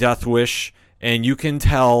has a death wish, and you can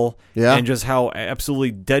tell, and just how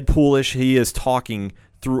absolutely Deadpoolish he is talking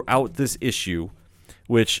throughout this issue.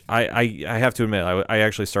 Which I have to admit, I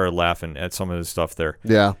actually started laughing at some of the stuff there.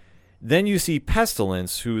 Yeah. Then you see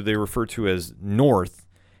Pestilence, who they refer to as North.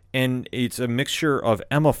 And it's a mixture of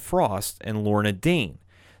Emma Frost and Lorna Dane.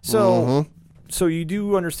 So you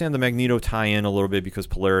do understand the Magneto tie-in a little bit because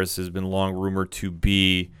Polaris has been long rumored to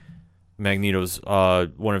be Magneto's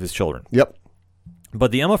one of his children. Yep.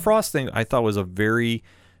 But the Emma Frost thing I thought was a very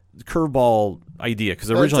curveball idea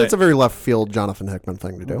because originally it's a very left field Jonathan Hickman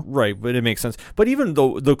thing to do. Right, but it makes sense. But even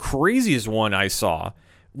though the craziest one I saw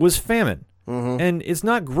was Famine, and it's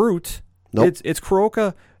not Groot. Nope. It's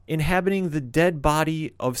Kuroka inhabiting the dead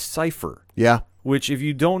body of Cypher. Yeah. Which, if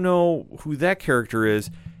you don't know who that character is,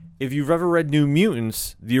 if you've ever read New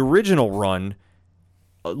Mutants, the original run,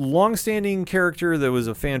 a long-standing character that was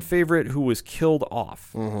a fan favorite who was killed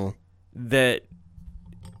off. That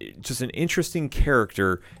just an interesting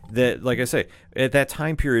character that, like I say, at that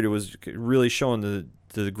time period, it was really showing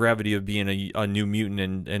the gravity of being a New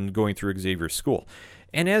Mutant and going through Xavier's school.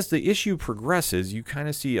 And as the issue progresses, you kind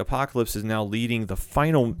of see Apocalypse is now leading the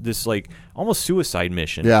final, this like almost suicide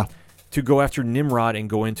mission to go after Nimrod and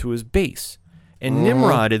go into his base. And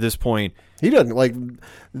Nimrod at this point, he doesn't like.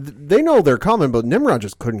 They know they're coming, but Nimrod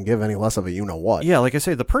just couldn't give any less of a what. Yeah, like I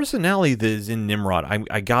say, the personality that is in Nimrod,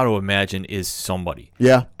 I got to imagine is somebody.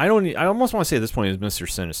 Yeah, I almost want to say at this point is Mr.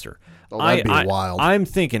 Sinister. Oh, that'd be wild. I'm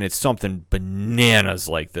thinking it's something bananas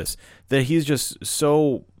like this, that he's just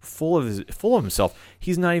so full of himself.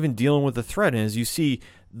 He's not even dealing with the threat. And as you see,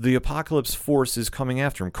 the Apocalypse force is coming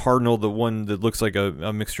after him. Cardinal, the one that looks like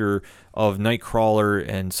a mixture of Nightcrawler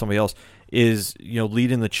and somebody else, is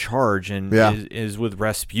leading the charge and is with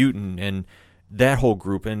Rasputin and that whole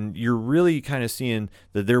group. And you're really kind of seeing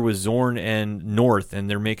that there was Zorn and North, and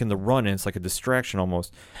they're making the run, and it's like a distraction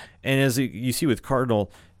almost. And as you see with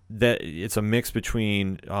Cardinal, that it's a mix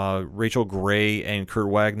between Rachel Gray and Kurt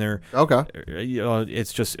Wagner. Okay.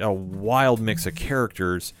 It's just a wild mix of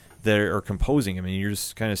characters that are composing. I mean, you're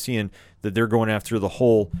just kind of seeing that they're going after the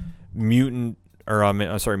whole mutant, or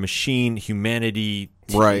machine humanity,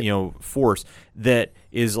 force that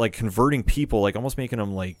is like converting people, like almost making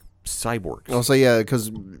them like cyborgs. I'll say because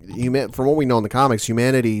from what we know in the comics,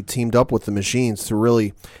 humanity teamed up with the machines to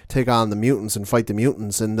really take on the mutants and fight the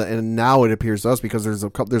mutants, and now it appears to us because there's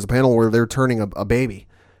a panel where they're turning a baby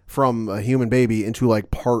from a human baby into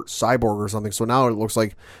like part cyborg or something. So now it looks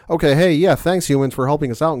like, okay, hey, yeah, thanks humans for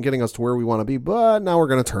helping us out and getting us to where we want to be, but now we're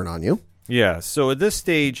going to turn on you. Yeah. So at this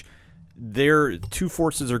stage, their two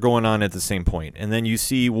forces are going on at the same point, and then you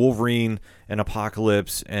see Wolverine and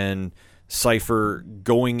Apocalypse and Cypher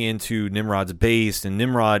going into Nimrod's base, and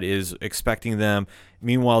Nimrod is expecting them.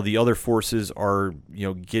 Meanwhile, the other forces are,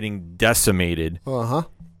 getting decimated.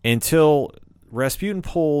 Until Rasputin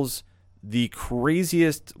pulls the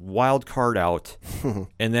craziest wild card out,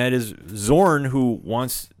 and that is Zorn,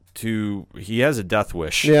 who he has a death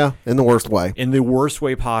wish. Yeah, in the worst way. In the worst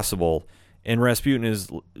way possible. And Rasputin is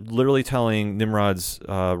literally telling Nimrod's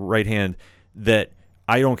right hand that,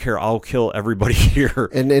 I don't care, I'll kill everybody here.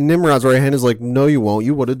 And Nimrod's right hand is like, no, you won't.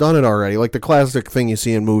 You would have done it already. Like the classic thing you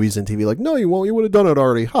see in movies and TV, like, no, you won't. You would have done it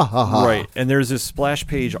already. Ha, ha, ha. Right. And there's this splash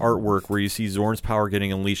page artwork where you see Zorn's power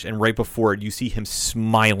getting unleashed, and right before it, you see him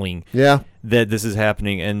smiling that this is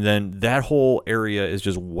happening, and then that whole area is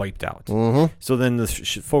just wiped out. So then the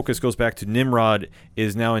focus goes back to Nimrod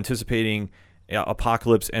is now anticipating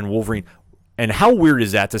Apocalypse and Wolverine. And how weird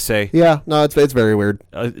is that to say? Yeah, no, it's very weird.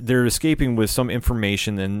 They're escaping with some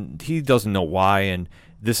information, and he doesn't know why. And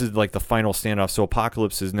this is like the final standoff. So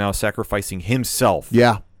Apocalypse is now sacrificing himself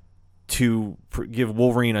to give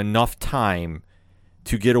Wolverine enough time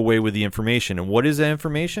to get away with the information. And what is that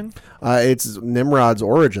information? It's Nimrod's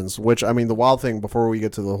origins, which, I mean, the wild thing, before we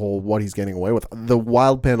get to the whole what he's getting away with, the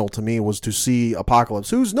wild panel to me was to see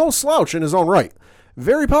Apocalypse, who's no slouch in his own right,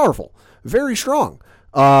 very powerful, very strong,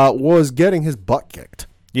 was getting his butt kicked.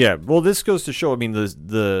 Yeah, well, this goes to show, I mean,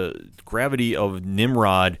 the gravity of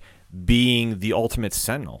Nimrod being the ultimate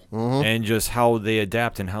sentinel and just how they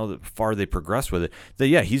adapt and how far they progress with it. That,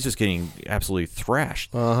 yeah, he's just getting absolutely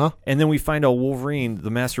thrashed. And then we find out Wolverine,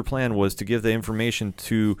 the master plan was to give the information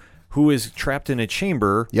to who is trapped in a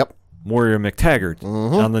chamber, Moira McTaggart,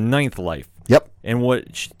 on the 9th life. And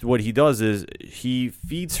what he does is he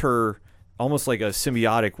feeds her almost like a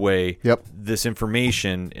symbiotic way, Yep. this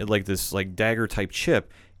information, like this like dagger type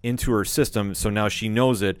chip, into her system. So now she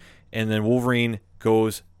knows it, and then Wolverine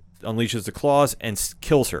goes, unleashes the claws, and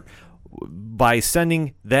kills her by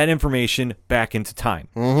sending that information back into time,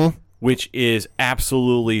 which is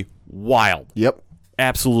absolutely wild. Yep.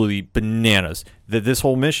 Absolutely bananas. That this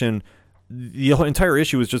whole mission, the whole entire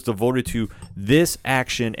issue is just devoted to this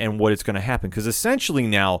action and what it's going to happen. Because essentially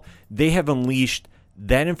now they have unleashed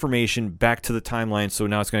that information back to the timeline, so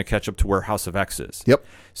now it's going to catch up to where House of X is. Yep.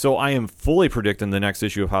 So I am fully predicting the next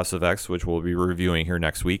issue of House of X, which we'll be reviewing here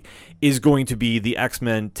next week, is going to be the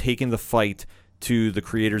X-Men taking the fight to the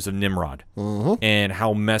creators of Nimrod, and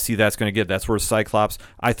how messy that's going to get. That's where Cyclops,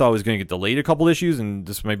 I thought, was going to get delayed a couple issues, and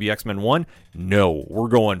this might be X-Men 1. No, we're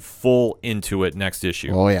going full into it next issue.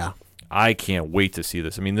 Oh, yeah. I can't wait to see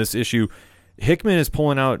this. I mean, this issue, Hickman is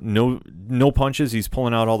pulling out no punches. He's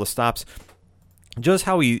pulling out all the stops. Just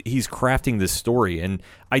how he's crafting this story. And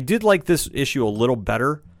I did like this issue a little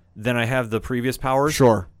better than I have the previous Powers.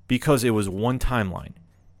 Sure. Because it was one timeline.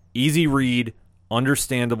 Easy read,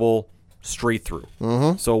 understandable, straight through.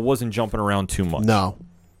 So it wasn't jumping around too much. No.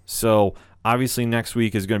 So obviously next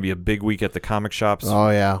week is going to be a big week at the comic shops. Oh,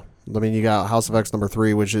 yeah. I mean, you got House of X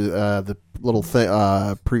 #3, which is the little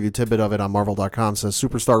preview tidbit of it on Marvel.com says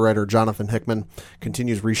superstar writer Jonathan Hickman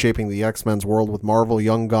continues reshaping the X-Men's world with Marvel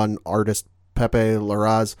young gun artist Pepe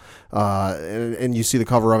Larraz. And you see the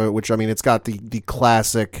cover of it, which, I mean, it's got the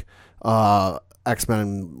classic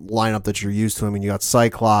X-Men lineup that you're used to. I mean, you got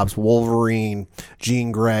Cyclops, Wolverine,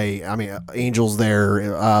 Jean Grey. I mean, Angel's there.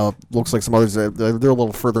 Looks like some others. They're a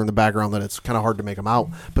little further in the background that it's kind of hard to make them out.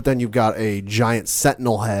 But then you've got a giant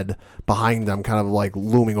Sentinel head behind them, kind of like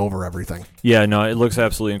looming over everything. Yeah, no, it looks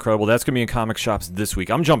absolutely incredible. That's going to be in comic shops this week.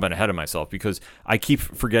 I'm jumping ahead of myself because I keep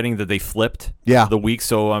forgetting that they flipped the week,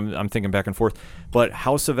 so I'm thinking back and forth. But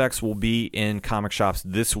House of X will be in comic shops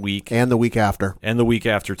this week. And the week after. And the week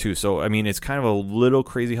after, too. So, I mean, it's kind of a little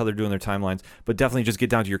crazy how they're doing their timelines, but definitely just get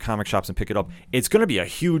down to your comic shops and pick it up. It's going to be a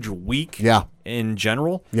huge week in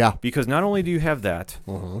general. Yeah. Because not only do you have that,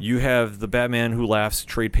 you have the Batman Who Laughs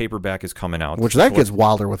trade paperback is coming out. Which that gets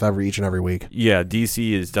wilder with each and every week. Yeah,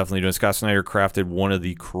 DC is definitely doing. Scott Snyder crafted one of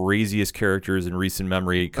the craziest characters in recent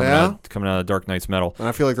memory coming out of Dark Knight's Metal. And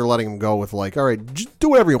I feel like they're letting him go with like, all right, just do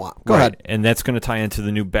whatever you want. Go ahead. And that's going to tie into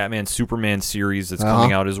the new Batman Superman series that's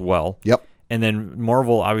coming out as well. Yep. And then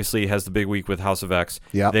Marvel obviously has the big week with House of X.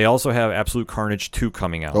 Yep. They also have Absolute Carnage 2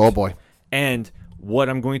 coming out. Oh, boy. And what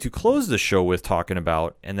I'm going to close the show with talking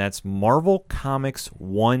about, and that's Marvel Comics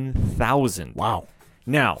 1000. Wow.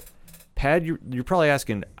 Now, Pad, you're probably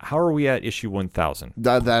asking, how are we at issue 1000?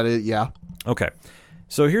 That is, yeah. Okay.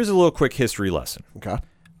 So here's a little quick history lesson. Okay.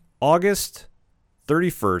 August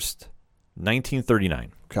 31st,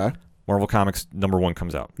 1939. Okay. Marvel Comics #1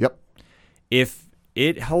 comes out. Yep. If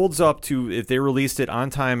it holds up to, if they released it on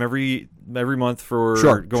time every month for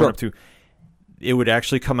up to, it would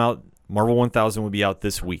actually come out, Marvel 1000 would be out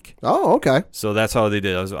this week. Oh, okay. So that's how they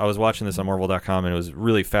did it. I was watching this on Marvel.com, and it was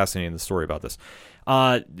really fascinating, the story about this.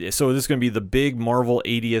 So this is going to be the big Marvel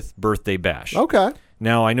 80th birthday bash. Okay.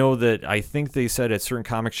 Now, I know that I think they said at certain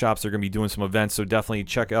comic shops they're going to be doing some events, so definitely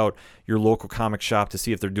check out your local comic shop to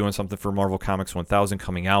see if they're doing something for Marvel Comics 1000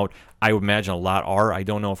 coming out. I would imagine a lot are. I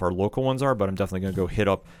don't know if our local ones are, but I'm definitely going to go hit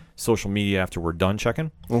up social media after we're done checking.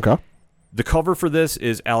 Okay. The cover for this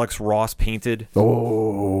is Alex Ross painted.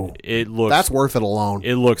 Oh. It looks... That's worth it alone.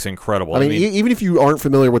 It looks incredible. I mean, even if you aren't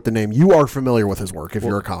familiar with the name, you are familiar with his work if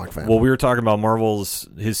you're a comic fan. Well, we were talking about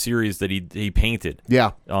his series that he painted.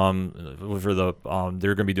 Yeah. For the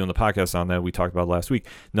they're going to be doing the podcast on that we talked about last week.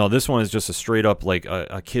 No, this one is just a straight up like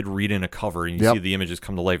a kid reading a cover, and you see the images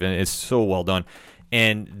come to life, and it's so well done.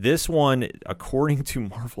 And this one, according to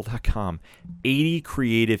Marvel.com, 80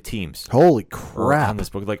 creative teams. Holy are crap. on this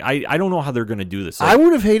book. Like, I don't know how they're going to do this. I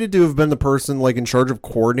would have hated to have been the person like in charge of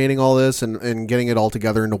coordinating all this and getting it all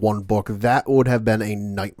together into one book. That would have been a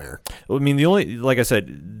nightmare. I mean, like I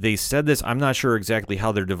said, they said this. I'm not sure exactly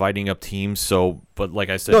how they're dividing up teams. So, but like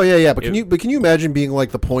I said, oh yeah. But can you imagine being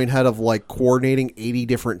like the point head of like coordinating 80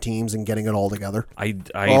 different teams and getting it all together? I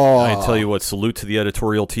tell you what, salute to the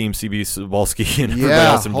editorial team, CB Cebulski and everybody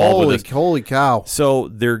else involved with this. Holy cow!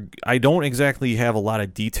 So I don't exactly have a lot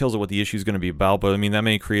of details of what the issue is going to be about, but I mean that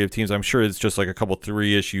many creative teams. I'm sure it's just like a couple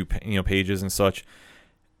 3-issue pages and such.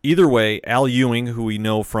 Either way, Al Ewing, who we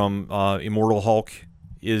know from Immortal Hulk,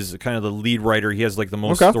 is kind of the lead writer. He has like the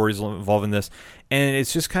most stories involved in this, and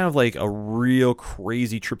it's just kind of like a real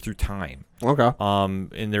crazy trip through time. Okay.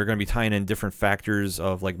 And they're going to be tying in different factors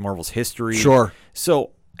of like Marvel's history. Sure.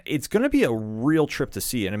 So it's going to be a real trip to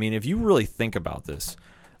see. And I mean, if you really think about this,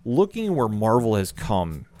 looking where Marvel has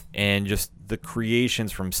come and just the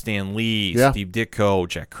creations from Stan Lee, Yeah. Steve Ditko,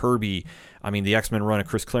 Jack Kirby. I mean, the X-Men run of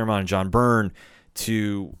Chris Claremont and John Byrne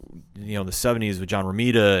to, the 70s with John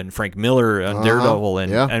Romita and Frank Miller on Daredevil.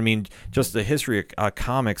 And Yeah. I mean, just the history of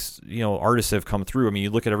comics, artists have come through. I mean, you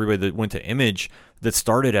look at everybody that went to Image that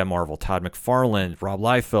started at Marvel, Todd McFarlane, Rob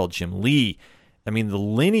Liefeld, Jim Lee. I mean, the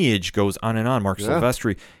lineage goes on and on, Mark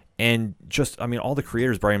Silvestri. And just, I mean, all the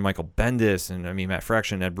creators, Brian Michael Bendis and, Matt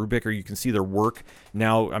Fraction, Ed Brubaker, you can see their work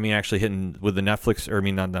now, actually hitting with the Netflix,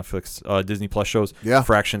 not Netflix, Disney Plus shows. Yeah.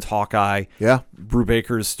 Fraction's Hawkeye. Yeah.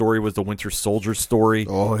 Brubaker's story was the Winter Soldier story.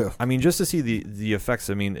 Oh, yeah. I mean, just to see the effects,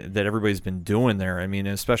 that everybody's been doing there. I mean,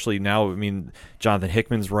 especially now, Jonathan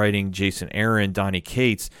Hickman's writing, Jason Aaron, Donny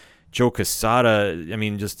Cates, Joe Quesada.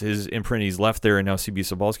 Just his imprint he's left there, and now CB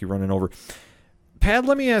Sobalski running over. Pad,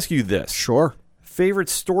 let me ask you this. Sure. Favorite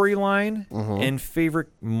storyline and favorite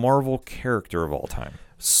Marvel character of all time?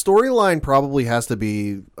 Storyline probably has to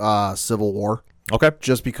be Civil War. Okay.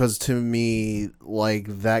 Just because to me, like,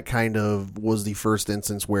 that kind of was the first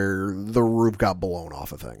instance where the roof got blown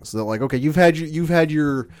off of things. So, like, okay, you've had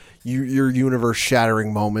your universe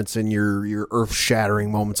shattering moments and your earth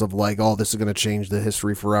shattering moments of like, oh, this is going to change the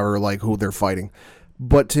history forever, like who they're fighting.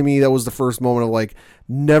 But to me, that was the first moment of like,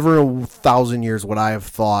 never in 1,000 years would I have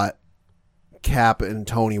thought Cap and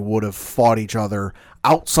Tony would have fought each other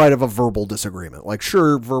outside of a verbal disagreement. Like,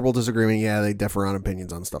 sure, verbal disagreement, yeah, they differ on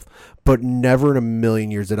opinions on stuff, but never in a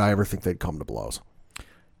million years did I ever think they'd come to blows.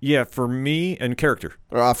 Yeah, for me, and character.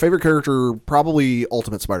 Favorite character, probably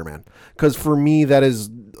Ultimate Spider-Man. Because for me, that is,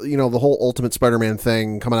 the whole Ultimate Spider-Man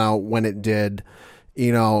thing coming out when it did,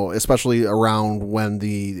 especially around when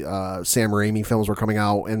the Sam Raimi films were coming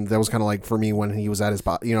out. And that was kind of like, for me, when he was at his,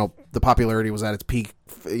 the popularity was at its peak,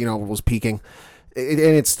 was peaking. And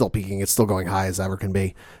it's still peaking. It's still going high as ever can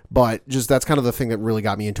be. But just that's kind of the thing that really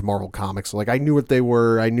got me into Marvel Comics. Like, I knew what they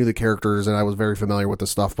were. I knew the characters, and I was very familiar with the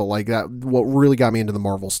stuff. But, like, that, what really got me into the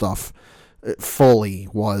Marvel stuff fully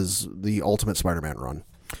was the Ultimate Spider-Man run.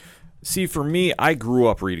 See, for me, I grew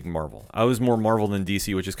up reading Marvel. I was more Marvel than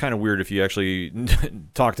DC, which is kind of weird if you actually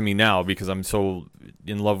talk to me now, because I'm so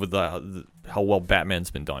in love with how well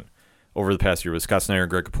Batman's been done over the past year with Scott Snyder,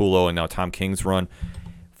 Greg Capullo, and now Tom King's run.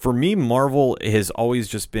 For me, Marvel has always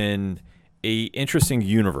just been a interesting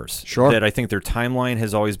universe. Sure. That I think their timeline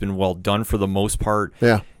has always been well done for the most part.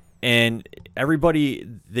 Yeah. And everybody,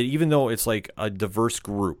 that even though it's like a diverse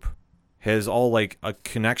group, has all like a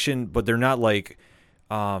connection, but they're not like,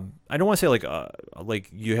 I don't want to say like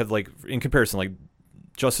you have like, in comparison, like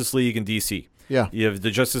Justice League and DC. Yeah. You have the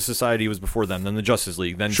Justice Society was before them, then the Justice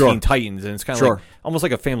League, then Sure. Teen Titans, and it's kind of Sure. like almost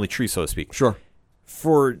like a family tree, so to speak. Sure.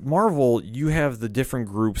 For Marvel, you have the different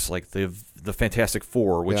groups like the Fantastic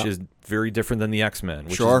Four, which Yeah. is very different than the X-Men,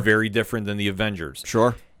 which Sure. is very different than the Avengers.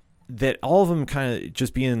 Sure. That all of them kind of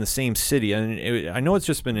just being in the same city. And I know it's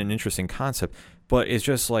just been an interesting concept, but it's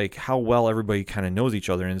just like how well everybody kind of knows each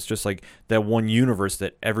other. And it's just like that one universe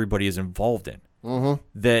that everybody is involved in. Mm-hmm.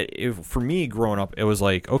 That for me growing up, it was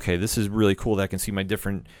like, okay, this is really cool that I can see my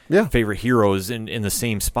different favorite heroes in the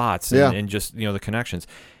same spots and just, the connections.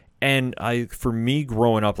 And for me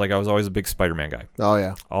growing up, like I was always a big Spider-Man guy. Oh,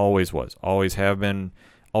 yeah. Always was. Always have been.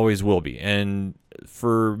 Always will be. And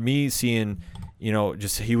for me seeing,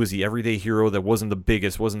 just he was the everyday hero that wasn't the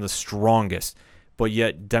biggest, wasn't the strongest, but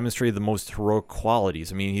yet demonstrated the most heroic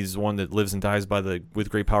qualities. I mean, he's the one that lives and dies with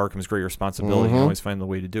great power comes great responsibility. Mm-hmm. You always find the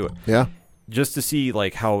way to do it. Yeah. Just to see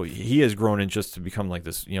like how he has grown and just to become like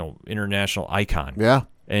this, international icon. Yeah.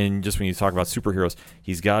 And just when you talk about superheroes,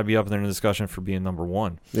 he's got to be up there in the discussion for being number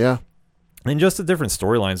one. Yeah. And just the different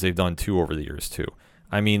storylines they've done, too, over the years, too.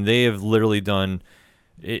 I mean, they have literally done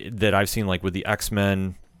that I've seen, like, with the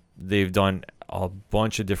X-Men. They've done a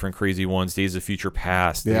bunch of different crazy ones. Days of Future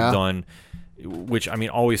Past. They've done, which,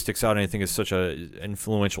 always sticks out. And I think is such an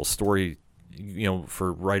influential story,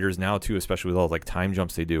 for writers now, too, especially with all, like, time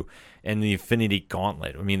jumps they do. And the Infinity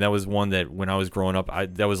Gauntlet. That was one that when I was growing up,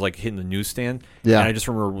 that was, like, hitting the newsstand. Yeah. And I just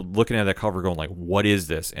remember looking at that cover going, like, what is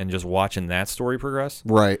this? And just watching that story progress.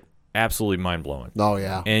 Right. Absolutely mind-blowing. Oh,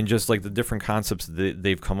 yeah. And just, like, the different concepts that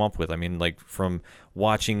they've come up with. Like, from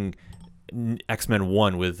watching X-Men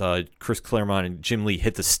 1 with Chris Claremont and Jim Lee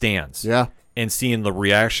hit the stands. Yeah. And seeing the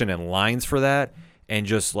reaction and lines for that. And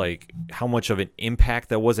just, like, how much of an impact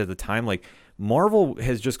that was at the time. Like, Marvel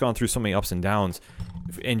has just gone through so many ups and downs.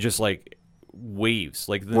 And just, like, waves.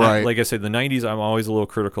 Like, like I said, the 90s I'm always a little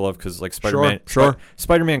critical of because, like, Spider-Man. Sure.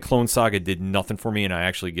 Spider-Man Clone Saga did nothing for me, and I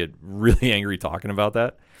actually get really angry talking about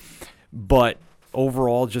that. But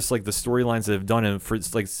overall, just like the storylines that have done, and for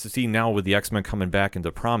like to see now with the X-Men coming back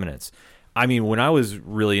into prominence, I mean, when I was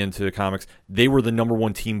really into comics, they were the number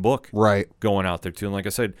one team book Right. going out there too. And like I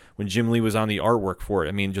said, when Jim Lee was on the artwork for it,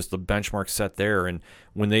 I mean, just the benchmark set there. And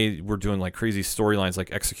when they were doing like crazy storylines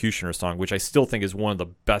like Executioner Song, which I still think is one of the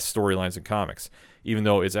best storylines in comics, even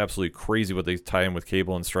though it's absolutely crazy what they tie in with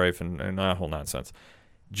Cable and Strife and that whole nonsense.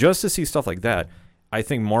 Just to see stuff like that, I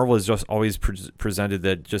think Marvel has just always presented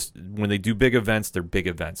that just when they do big events, they're big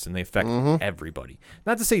events and they affect everybody.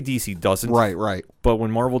 Not to say DC doesn't. Right. But when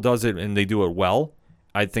Marvel does it and they do it well,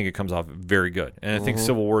 I think it comes off very good. And I think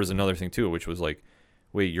Civil War is another thing too, which was like,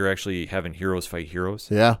 wait, you're actually having heroes fight heroes?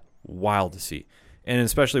 Yeah. Wild to see. And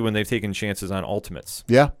especially when they've taken chances on Ultimates.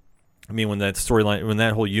 Yeah. I mean, when that storyline, when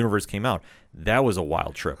that whole universe came out, that was a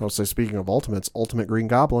wild trip. I'll say, speaking of Ultimates, Ultimate Green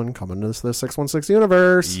Goblin coming to the 616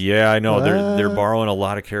 universe. Yeah, I know. They're borrowing a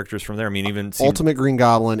lot of characters from there. I mean, even Ultimate Green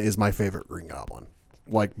Goblin is my favorite Green Goblin,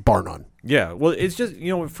 like bar none. Yeah, well, it's just,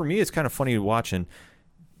 for me, it's kind of funny watching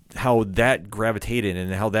how that gravitated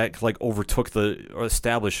and how that like overtook the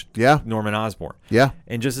established Norman Osborn. Yeah.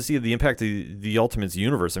 And just to see the impact of the Ultimates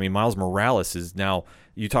universe. I mean, Miles Morales is now,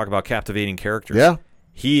 you talk about captivating characters. Yeah.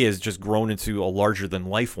 He has just grown into a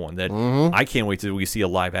larger-than-life one that I can't wait till we see a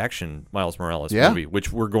live-action Miles Morales movie,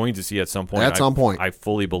 which we're going to see at some point. I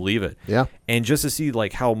fully believe it. Yeah. And just to see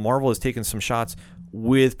like how Marvel has taken some shots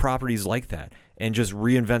with properties like that and just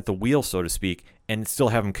reinvent the wheel, so to speak, and still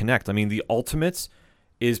have them connect. I mean, the Ultimates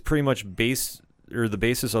is pretty much the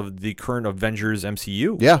basis of the current Avengers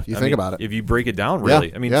MCU. Yeah, you think about it. If you break it down, really.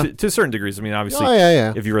 Yeah, I mean, yeah. to certain degrees. I mean, obviously,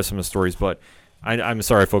 if you read some of the stories, but I'm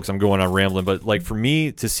sorry, folks, I'm going on rambling, but like for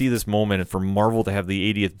me to see this moment and for Marvel to have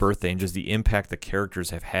the 80th birthday and just the impact the characters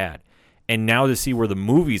have had, and now to see where the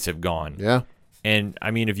movies have gone. Yeah. And I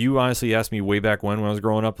mean, if you honestly asked me way back when I was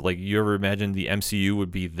growing up, like you ever imagined the MCU would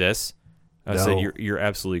be this? I said you're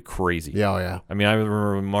absolutely crazy. Yeah, yeah. I mean, I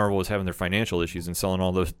remember when Marvel was having their financial issues and selling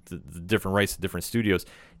all the different rights to different studios.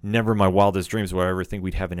 Never in my wildest dreams would I ever think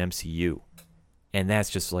we'd have an MCU, and that's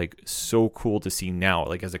just like so cool to see now.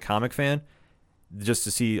 Like as a comic fan, just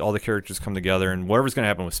to see all the characters come together, and whatever's going to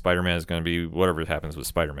happen with Spider-Man is going to be whatever happens with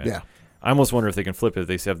Spider-Man. Yeah. I almost wonder if they can flip it if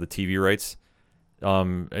they have the TV rights,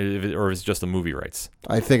 or if it's just the movie rights.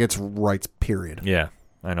 I think it's rights, period. Yeah,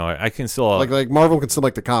 I know. I can still like Marvel can still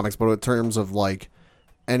make the comics, but in terms of like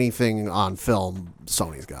anything on film,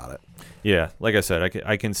 Sony's got it. Yeah, like I said,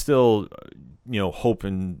 I can still hope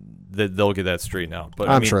that they'll get that straightened out. But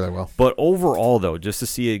I'm sure they will. But overall, though, just to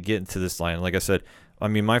see it get into this line, like I said, I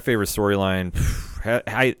mean, my favorite storyline,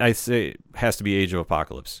 I say, has to be Age of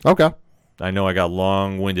Apocalypse. Okay. I know I got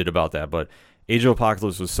long-winded about that, but Age of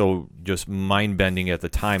Apocalypse was so just mind-bending at the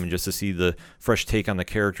time, and just to see the fresh take on the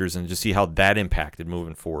characters and just see how that impacted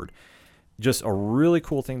moving forward. Just a really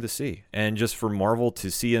cool thing to see. And just for Marvel to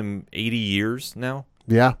see him 80 years now,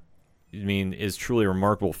 yeah, I mean, is truly a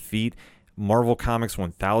remarkable feat. Marvel Comics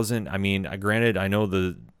 1000, I mean, granted, I know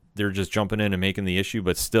they're just jumping in and making the issue,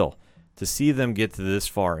 but still, to see them get to this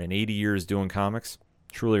far in 80 years doing comics,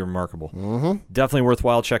 truly remarkable. Mm-hmm. Definitely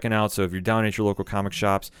worthwhile checking out. So if you're down at your local comic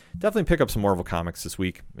shops, definitely pick up some Marvel comics this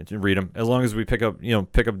week and read them. As long as we pick up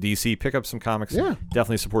DC, pick up some comics. Yeah.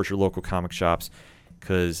 Definitely support your local comic shops,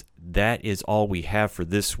 because that is all we have for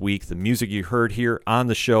this week. The music you heard here on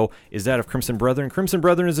the show is that of Crimson Brethren. Crimson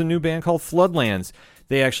Brethren is a new band called Floodlands.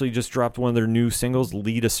 They actually just dropped one of their new singles,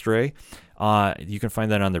 Lead Astray. You can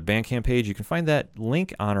find that on their Bandcamp page. You can find that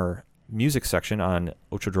link on our music section on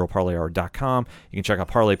OchoDuroParlayHour.com. You can check out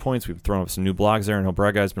Parlay Points. We've thrown up some new blogs there. I know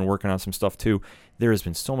Brad Guy's been working on some stuff too. There has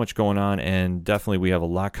been so much going on, and definitely we have a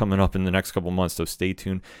lot coming up in the next couple months, so stay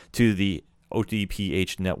tuned to the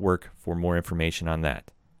ODPH network for more information on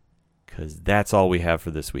that, because that's all we have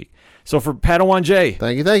for this week. So for Padawan J,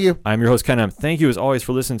 thank you. I'm your host, Ken M. Thank you as always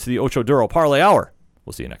for listening to the Ocho Duro Parlay Hour.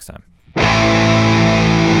 We'll see you next time.